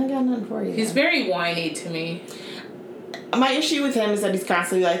 I ain't got nothing for you. He's very whiny to me. My issue with him is that he's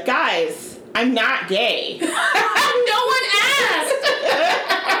constantly like, guys, I'm not gay. No one asked.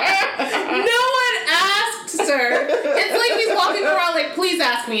 No one asked, sir. It's like he's walking around like, please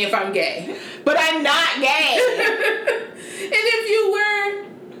ask me if I'm gay. But I'm not gay. And if you were,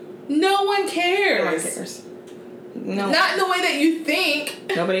 no one cares. No one cares. No. Not in the way that you think.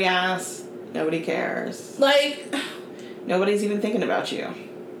 Nobody asks. Nobody cares. Like, nobody's even thinking about you.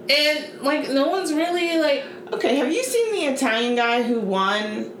 And, like, no one's really, like... Okay, have you seen the Italian guy who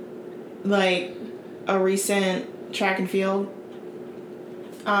won, like, a recent track and field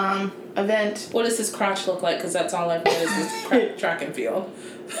event? What does his crotch look like? Because that's all I've done is this track and field.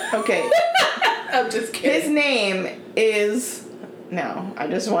 Okay. I'm just kidding. His name is... No, I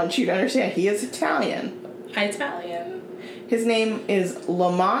just want you to understand. He is Italian. Italian? His name is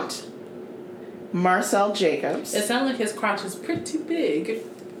Lamont Marcel Jacobs. It sounds like his crotch is pretty big.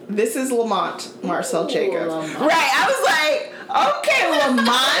 This is Lamont Marcel Jacobs. Lamont. Right, I was like, okay,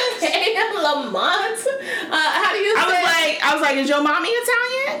 Lamont. Hey, Lamont. How do you say? I was like, is your mommy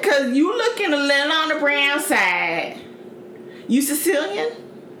Italian? Because you looking a little on the brown side. You Sicilian?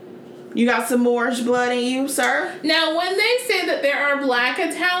 You got some Moorish blood in you, sir? Now, when they say that there are black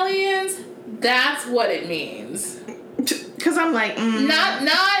Italians, that's what it means. Because I'm like, Not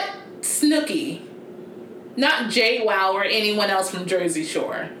Snooki. Not JWoww or anyone else from Jersey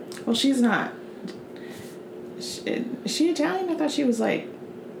Shore. Well, she's not. Is she Italian? I thought she was like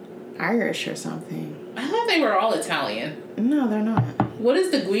Irish or something. I thought they were all Italian. No, they're not. What is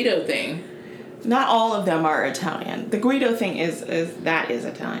the Guido thing? Not all of them are Italian. The Guido thing is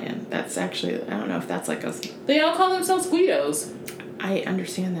Italian. That's actually, I don't know if that's like a... They all call themselves Guidos. I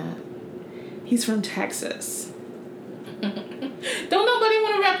understand that. He's from Texas. Don't nobody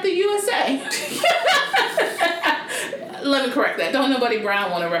want to rep the USA. Let me correct that. Don't nobody brown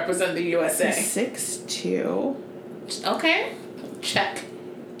want to represent the USA. He's 6'2". Okay. Check.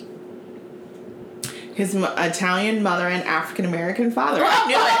 His Italian mother and African American father. I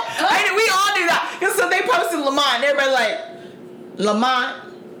knew it. We all knew that. Because so they posted Lamont. Everybody like, Lamont.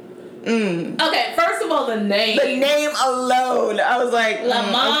 Okay, first of all, the name. The name alone. I was like,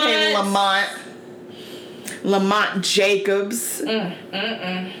 Lamont. Okay, Lamont. Lamont Jacobs.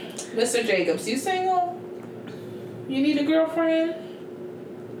 Mr. Jacobs, you single? You need a girlfriend?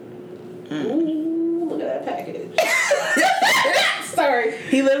 Ooh, look at that package. Sorry.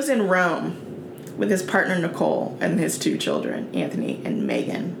 He lives in Rome. with his partner Nicole and his 2 children, Anthony and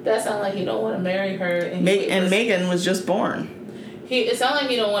Megan. That sounds like he don't want to marry her. And Megan was just born. It sounds like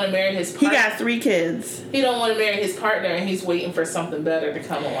he don't want to marry his partner. He got 3 kids. He don't want to marry his partner, and he's waiting for something better to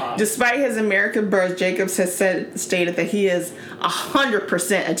come along. Despite his American birth, Jacobs has stated that he is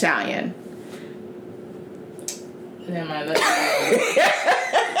 100% Italian. Never mind. That's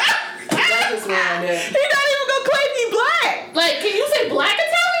just weird. He's not even gonna claim he black. Like, can you say black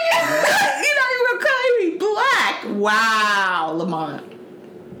Italian? He's not even gonna claim he black. Wow, Lamont.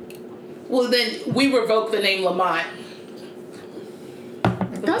 Well, then we revoke the name Lamont.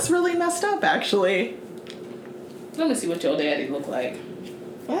 That's really messed up, actually. Let me see what your daddy look like.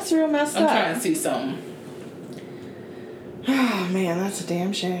 That's real messed up. I'm trying to see something. Oh, man, that's a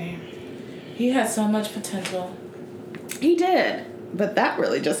damn shame. He had so much potential. He did, but that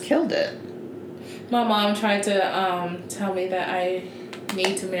really just killed it. My mom tried to tell me that I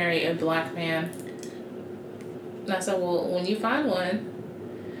need to marry a black man. And I said, well, when you find one.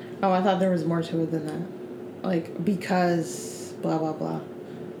 Oh, I thought there was more to it than that. Like, because blah, blah, blah.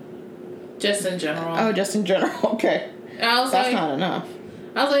 Just in general. Oh, just in general. Okay. And I was That's not enough.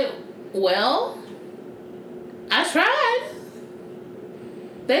 I was like, well, I tried.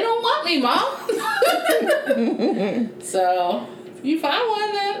 They don't want me, Mom. So, if you find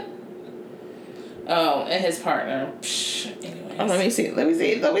one then. Oh, and his partner. Anyways. Oh, let me see. I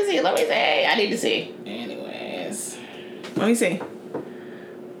need to see. Anyways. Let me see.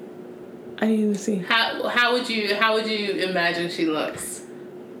 I need to see. How would you imagine she looks?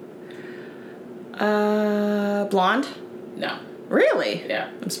 Blonde? No. Really? Yeah.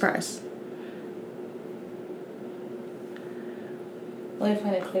 I'm surprised. Let me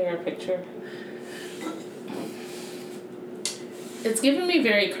find a clearer picture. It's giving me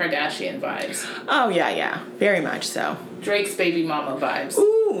very Kardashian vibes. Oh, yeah. Very much so. Drake's baby mama vibes.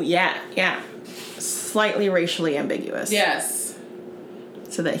 Ooh, yeah. Slightly racially ambiguous. Yes.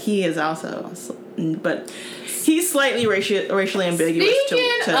 So that he is also... But he's slightly racially ambiguous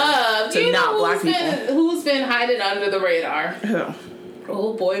to not black people. Who's been hiding under the radar? Who?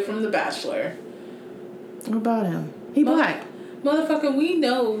 Old boy from The Bachelor. What about him? He black. Motherfucker, we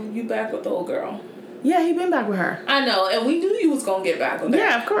know you back with the old girl. Yeah, he been back with her. I know, and we knew you was gonna get back with her.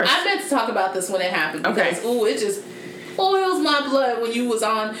 Yeah, of course. I meant to talk about this when it happened because okay. It just boils my blood when you was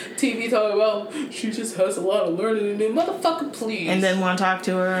on TV talking about she just has a lot of learning to do. Motherfucker, please. And then want to talk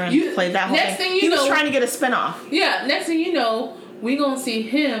to her and play that whole next thing. He He was trying to get a spinoff. Yeah, next thing you know, we gonna see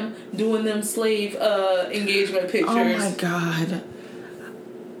him doing them slave engagement pictures. Oh my God.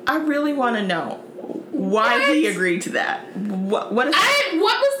 I really want to know why he agreed to that. What was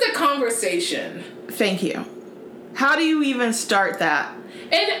the conversation? Thank you. How do you even start that?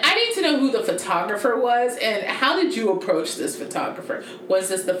 And I need to know who the photographer was, and how did you approach this photographer? Was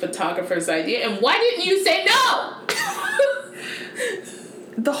this the photographer's idea? And why didn't you say no?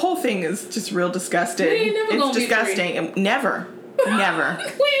 The whole thing is just real disgusting. We ain't never gonna disgusting. Be free. Never. We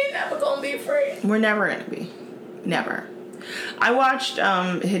ain't never gonna be free. We're never gonna be. Never. I watched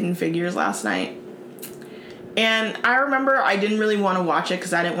Hidden Figures last night. And I remember I didn't really want to watch it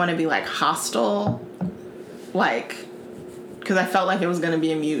because I didn't want to be, like, hostile. Like, because I felt like it was going to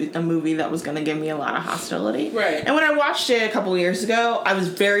be a movie that was going to give me a lot of hostility. Right. And when I watched it a couple years ago, I was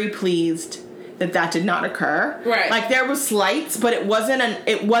very pleased that did not occur. Right. Like, there were slights, but it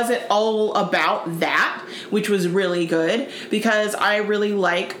wasn't all about that, which was really good. Because I really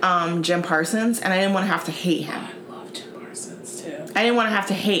like Jim Parsons, and I didn't want to have to hate him. I didn't want to have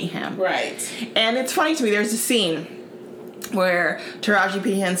to hate him. Right. And it's funny to me, there's a scene where Taraji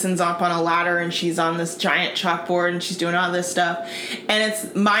P. Henson's up on a ladder and she's on this giant chalkboard and she's doing all this stuff. And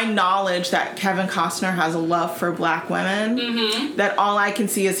it's my knowledge that Kevin Costner has a love for black women, that all I can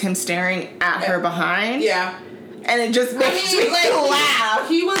see is him staring at her behind. Yeah. And it just makes me laugh.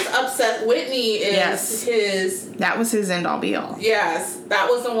 He was upset. Whitney is his... That was his end all be all. Yes. That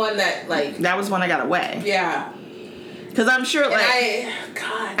was the one that, like... That was when I got away. Yeah. Because I'm sure, like...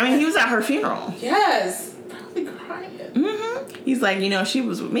 I mean, he was at her funeral. Yes. Probably crying. He's like, she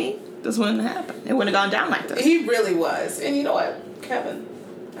was with me. This wouldn't happen. It wouldn't have gone down like this. He really was. And you know what, Kevin?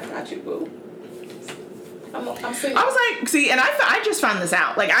 I got you, boo. I'm saying... I was like, see, and I just found this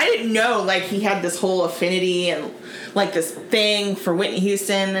out. Like, I didn't know, like, he had this whole affinity and, like, this thing for Whitney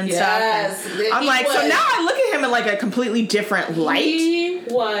Houston and stuff. And I'm like, so now I look at him in, like, a completely different light. He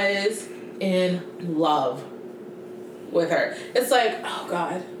was in love with her. It's like, oh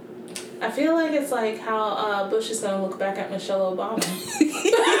God, I feel like it's like how Bush is gonna look back at Michelle Obama.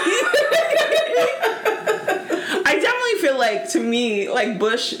 I I definitely feel like, to me, like,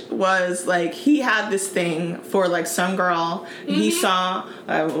 Bush was, like, he had this thing for, like, some girl he saw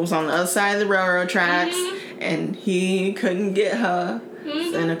was on the other side of the railroad tracks, and he couldn't get her.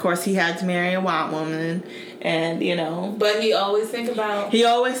 And, of course, he had to marry a white woman, and, you know. But he always think about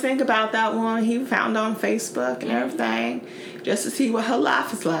that woman he found on Facebook and everything, just to see what her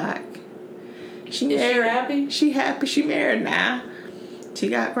life is like. Is she happy? She happy. She married now. She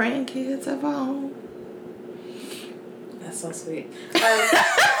got grandkids of her own. That's so sweet.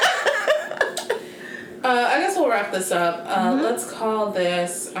 I guess we'll wrap this up. Let's call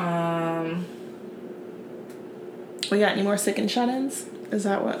this. We got any more sick and shut-ins? Is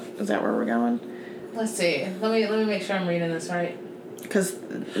that where we're going? Let's see. Let me make sure I'm reading this right. Because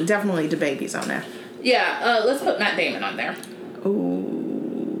definitely DaBaby's on there. Yeah. Let's put Matt Damon on there.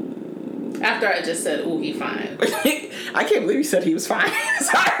 Ooh. After I just said, "Ooh, he fine." I can't believe you said he was fine.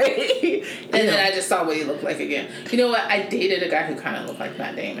 Sorry. And then I just saw what he looked like again. You know what? I dated a guy who kind of looked like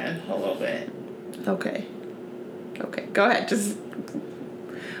Matt Damon a little bit. Okay. Go ahead. Just.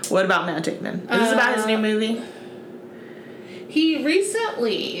 What about Matt Damon? Is this about his new movie? He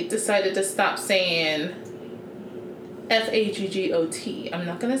recently decided to stop saying Faggot. I'm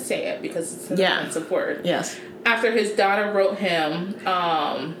not going to say it because it's an offensive word. Yes. After his daughter wrote him,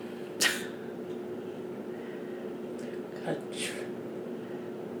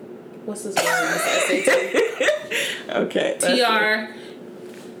 what's this word in this essay too? Okay. TR.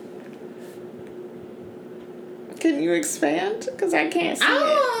 Can you expand? Because I can't see it.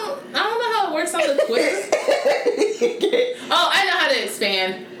 I don't know how it works on the Twitter. Oh, I know how to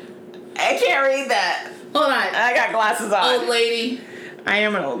expand. I can't read that. Hold on. I got glasses on. Old lady. I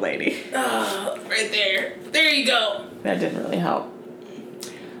am an old lady. Oh, right there. There you go. That didn't really help.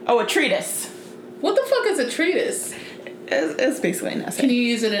 Oh, a treatise. What the fuck is a treatise? It's basically an essay. Can you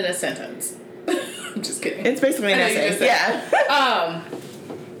use it in a sentence? I'm just kidding. It's basically an essay. Yeah.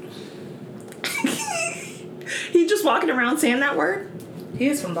 He just walking around saying that word? He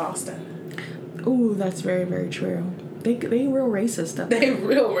is from Boston. Ooh, that's very, very true. They real racist up there. They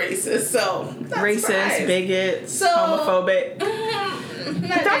real racist, so racist, surprised. bigot, homophobic.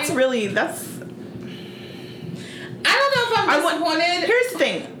 But that's really I don't know if I'm disappointed. Here's the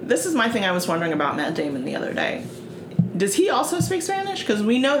thing. This is my thing I was wondering about Matt Damon the other day. Does he also speak Spanish? Because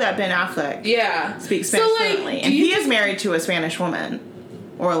we know that Ben Affleck speaks Spanish fluently. And he is married to a Spanish woman.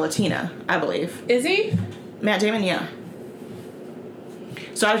 Or a Latina, I believe. Is he? Matt Damon, yeah.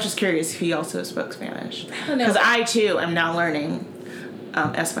 So I was just curious if he also spoke Spanish. I don't know. Because I, too, am now learning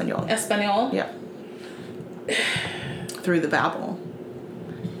Espanol. Espanol? Yeah. Through the Babel.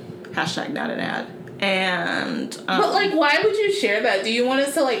 Hashtag not an ad. And... but, like, why would you share that? Do you want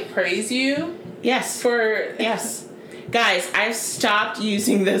us to, like, praise you? Yes. Yes. Guys, I've stopped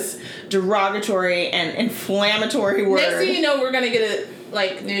using this derogatory and inflammatory word. Next thing you know, we're going to get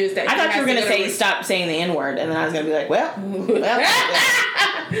news that I thought you were going to say stop saying the N-word, and then I was going to be like, well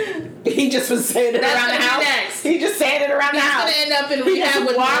he just was saying it around the house. Next. He just saying it around the house. He's going to end up in rehab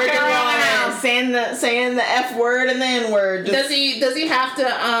with walking around the house saying the F word and the N word. Does he have to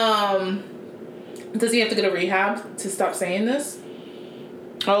go to rehab to stop saying this?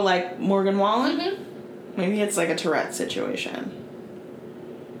 Oh, like Morgan Wallen? Mm-hmm. Maybe it's like a Tourette situation.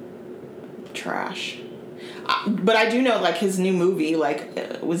 Trash. But I do know, like, his new movie, like,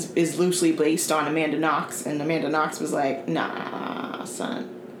 is loosely based on Amanda Knox, and Amanda Knox was like, nah, son,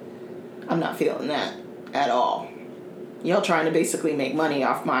 I'm not feeling that at all. Y'all trying to basically make money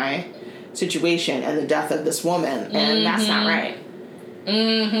off my situation and the death of this woman, and that's not right.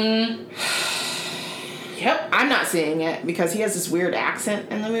 Mm-hmm. Yep, I'm not seeing it because he has this weird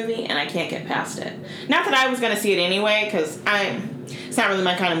accent in the movie, and I can't get past it. Not that I was going to see it anyway, because it's not really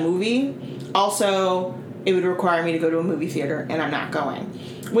my kind of movie. Also, it would require me to go to a movie theater, and I'm not going.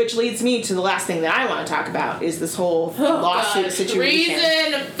 Which leads me to the last thing that I want to talk about, is this whole lawsuit situation.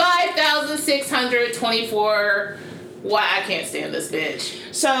 Reason 5,624 why I can't stand this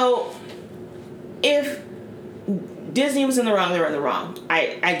bitch. So, if Disney was in the wrong, they were in the wrong.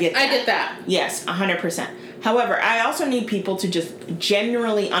 I get that. I get that. Yes, 100%. However, I also need people to just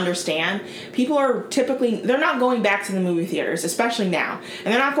genuinely understand. People are they're not going back to the movie theaters, especially now.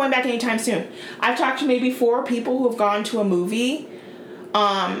 And they're not going back anytime soon. I've talked to maybe 4 people who have gone to a movie,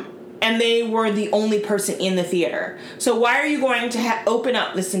 and they were the only person in the theater. So why are you going to open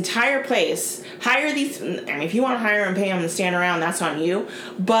up this entire place, hire these... I mean, if you want to hire and pay them to stand around, that's on you.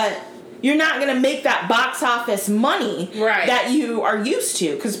 But... you're not going to make that box office money that you are used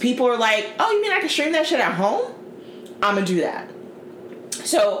to. Because people are like, oh, you mean I can stream that shit at home? I'm going to do that.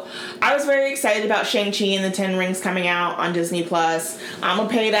 So, I was very excited about Shang-Chi and the 10 Rings coming out on Disney+. I'm going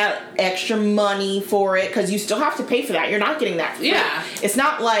to pay that extra money for it, because you still have to pay for that. You're not getting that free. Yeah. It's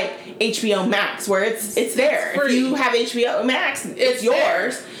not like HBO Max, where it's there. If you have HBO Max, it's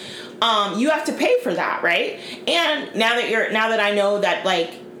yours. You have to pay for that, right? And now that I know that,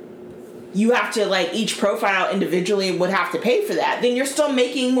 like, you have to, like, each profile individually would have to pay for that, then you're still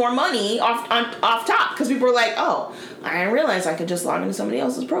making more money off top, because people are like, oh, I didn't realize I could just log into somebody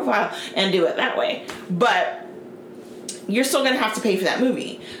else's profile and do it that way. But you're still going to have to pay for that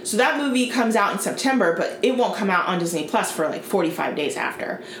movie. So that movie comes out in September, but it won't come out on Disney Plus for like 45 days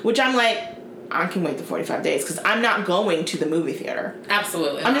after, which I'm like, I can wait the 45 days because I'm not going to the movie theater.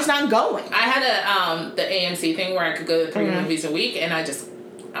 Absolutely. I'm just not going. I had the AMC thing where I could go to 3 movies a week, and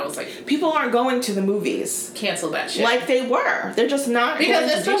I was like, people aren't going to the movies. Cancel that shit. Like they were. They're just not.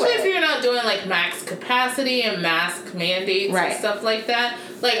 Because especially if you're not doing like max capacity and mask mandates and stuff like that.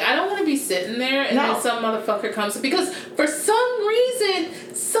 Like, I don't want to be sitting there and then some motherfucker comes. Because for some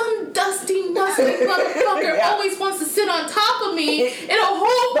reason, some dusty, musty motherfucker always wants to sit on top of me in a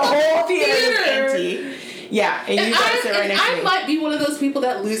whole theater. Empty. Yeah, and you gotta sit right next to me. I might be one of those people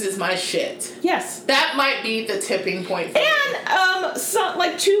that loses my shit. Yes. That might be the tipping point for me. And,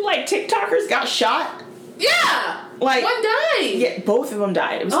 two TikTokers got shot. Yeah. Like, one died. Yeah, both of them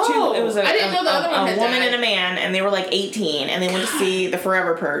died. It was two. It was I didn't know the other one had woman died. and a man, and they were like 18, and they went to see The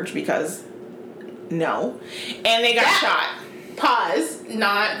Forever Purge because and they got shot. Pause.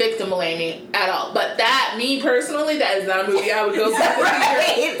 Not victim blaming at all. But me personally, that is not a movie I would go to the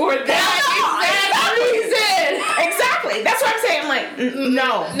theater for that exact reason. Exactly. That's what I'm saying. I'm like,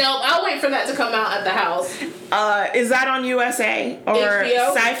 no. No, I'll wait for that to come out at the house. Is that on USA or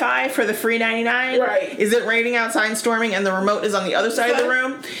HBO? Sci-Fi for the free $99? Right. Is it raining outside and storming and the remote is on the other side of the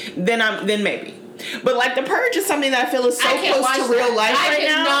room? Then maybe. But like The Purge is something that I feel is so close to real life right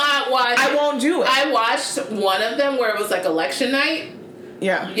now. I cannot watch. I won't do it. I watched one of them where it was like election night.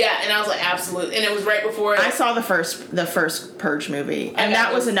 Yeah. Yeah, and I was like, absolutely. And it was right before. I saw the first Purge movie, and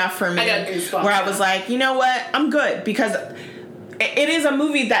that was enough for me. I got goosebumps. Where I was like, you know what, I'm good, because it is a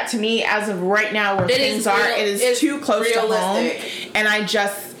movie that to me, as of right now, where things are, it is too close to home, and I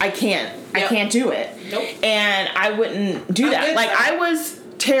can't. Yep. I can't do it. Nope. And I wouldn't do that. Like, I was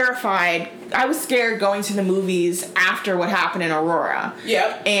terrified. I was scared going to the movies after what happened in Aurora.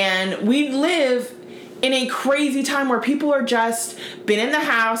 Yep. And we live in a crazy time where people are just been in the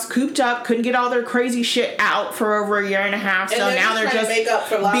house, cooped up, couldn't get all their crazy shit out for over a year and a half. So now they're just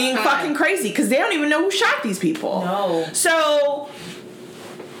being fucking crazy because they don't even know who shot these people. No. So,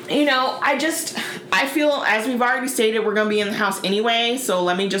 I feel, as we've already stated, we're going to be in the house anyway. So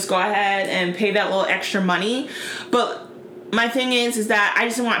let me just go ahead and pay that little extra money. But my thing is that I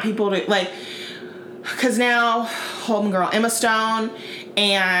just want people to, like, because now, homegirl Emma Stone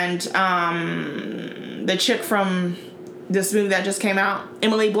and the chick from this movie that just came out,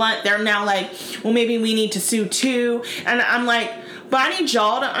 Emily Blunt, they're now like, well, maybe we need to sue too. And I'm like, but I need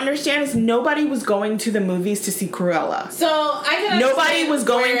y'all to understand is nobody was going to the movies to see Cruella. So I can nobody was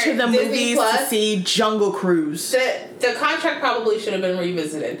going to the movies to see Jungle Cruise. The contract probably should have been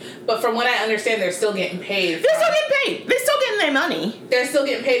revisited. But from what I understand, they're still getting paid. They're still getting paid. They're still getting their money. They're still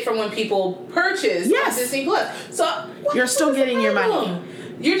getting paid from when people purchase Disney Plus. So you're still getting your money.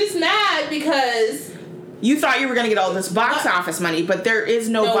 You're just mad because you thought you were going to get all this box office money, but there is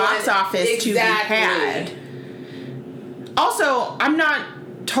no box office to be had. Also,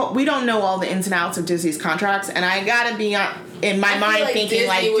 we don't know all the ins and outs of Disney's contracts, and I gotta be in my mind thinking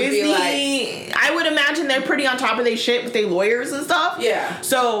Disney, I would imagine they're pretty on top of their shit with their lawyers and stuff. Yeah.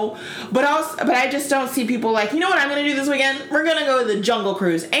 So, but I just don't see people like, you know what I'm gonna do this weekend? We're gonna go to the Jungle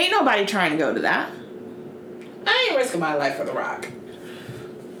Cruise. Ain't nobody trying to go to that. I ain't risking my life for The Rock.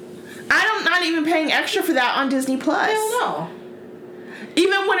 I'm not even paying extra for that on Disney Plus. I don't know.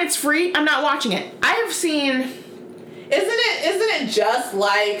 Even when it's free, I'm not watching it. I have seen. Isn't it just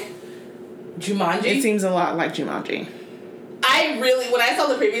like Jumanji? It seems a lot like Jumanji. When I saw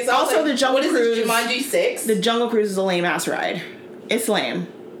the previews, I was like, the Jungle Cruise. Is this, Jumanji 6? The Jungle Cruise is a lame ass ride. It's lame.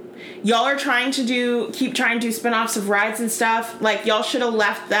 Y'all are keep trying to do spin-offs of rides and stuff. Like, y'all should have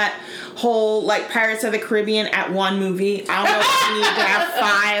left that whole, like, Pirates of the Caribbean at one movie. I don't know if you need to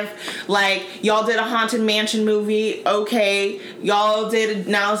have 5. Like, y'all did a Haunted Mansion movie. Okay. Y'all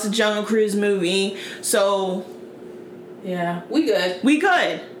now it's a Jungle Cruise movie. So. Yeah. We good.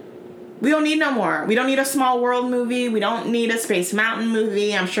 We don't need no more. We don't need a Small World movie. We don't need a Space Mountain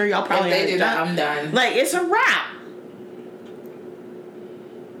movie. I'm sure y'all probably if they do that, I'm done. Like, it's a wrap.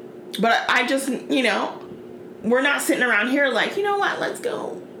 But I just, we're not sitting around here like, you know what, let's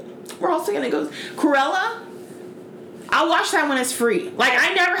go. We're also going to go. Cruella, I'll watch that when it's free. Like,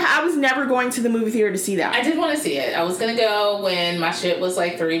 I was never going to the movie theater to see that. I did want to see it. I was going to go when my shit was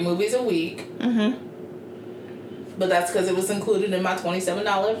like 3 movies a week. Mm-hmm. But that's because it was included in my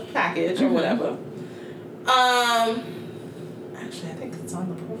 $27 package or whatever. Actually, I think it's on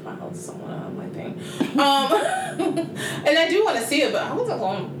the profile somewhere on my thing. And I do want to see it, but I wasn't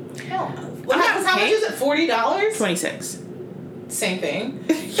going. Hell no. How much is it? $40? $26. Same thing.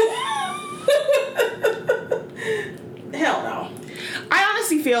 Hell no. I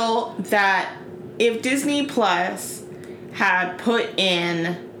honestly feel that if Disney Plus had put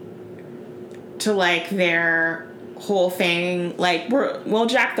in to like their whole thing, like we'll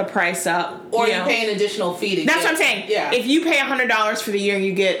jack the price up, or you pay an additional fee to that's what I'm saying. Yeah. If you pay $100 for the year,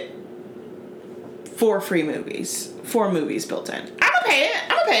 you get 4 movies built in. I'm gonna pay it.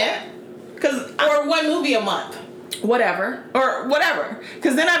 Or 1 movie a month. Whatever.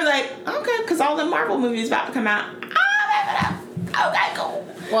 Because then I'd be like, okay, because all the Marvel movies about to come out. Okay, cool.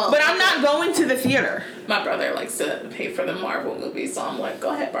 Well, but I'm not going to the theater. My brother likes to pay for the Marvel movies, so I'm like,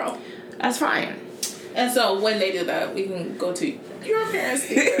 go ahead, bro. That's fine. And so when they do that, we can go to your parents'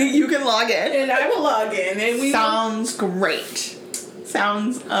 theater. You can log in. And I will log in. And Sounds great.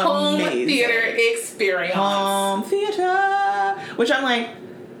 Sounds amazing. Home theater experience. Home theater. Which I'm like,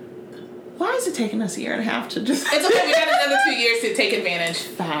 why is it taking us a year and a half to just... It's okay, we got another 2 years to take advantage.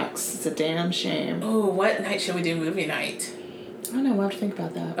 Facts. It's a damn shame. Oh, what night should we do movie night? I don't know. We'll have to think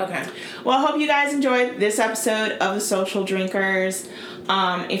about that. Okay. Well, I hope you guys enjoyed this episode of The Social Drinkers.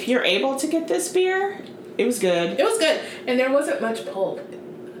 If you're able to get this beer, it was good. It was good. And there wasn't much pulp.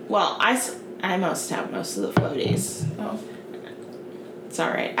 Well, I must have most of the floaties. Oh. It's all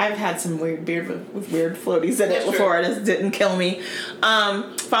right. I've had some weird beer with weird floaties in it before. It just didn't kill me.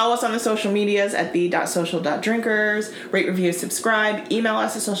 Follow us on the social medias at the.social.drinkers. Rate, review, subscribe. Email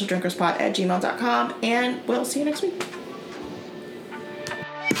us at socialdrinkerspod@gmail.com. And we'll see you next week.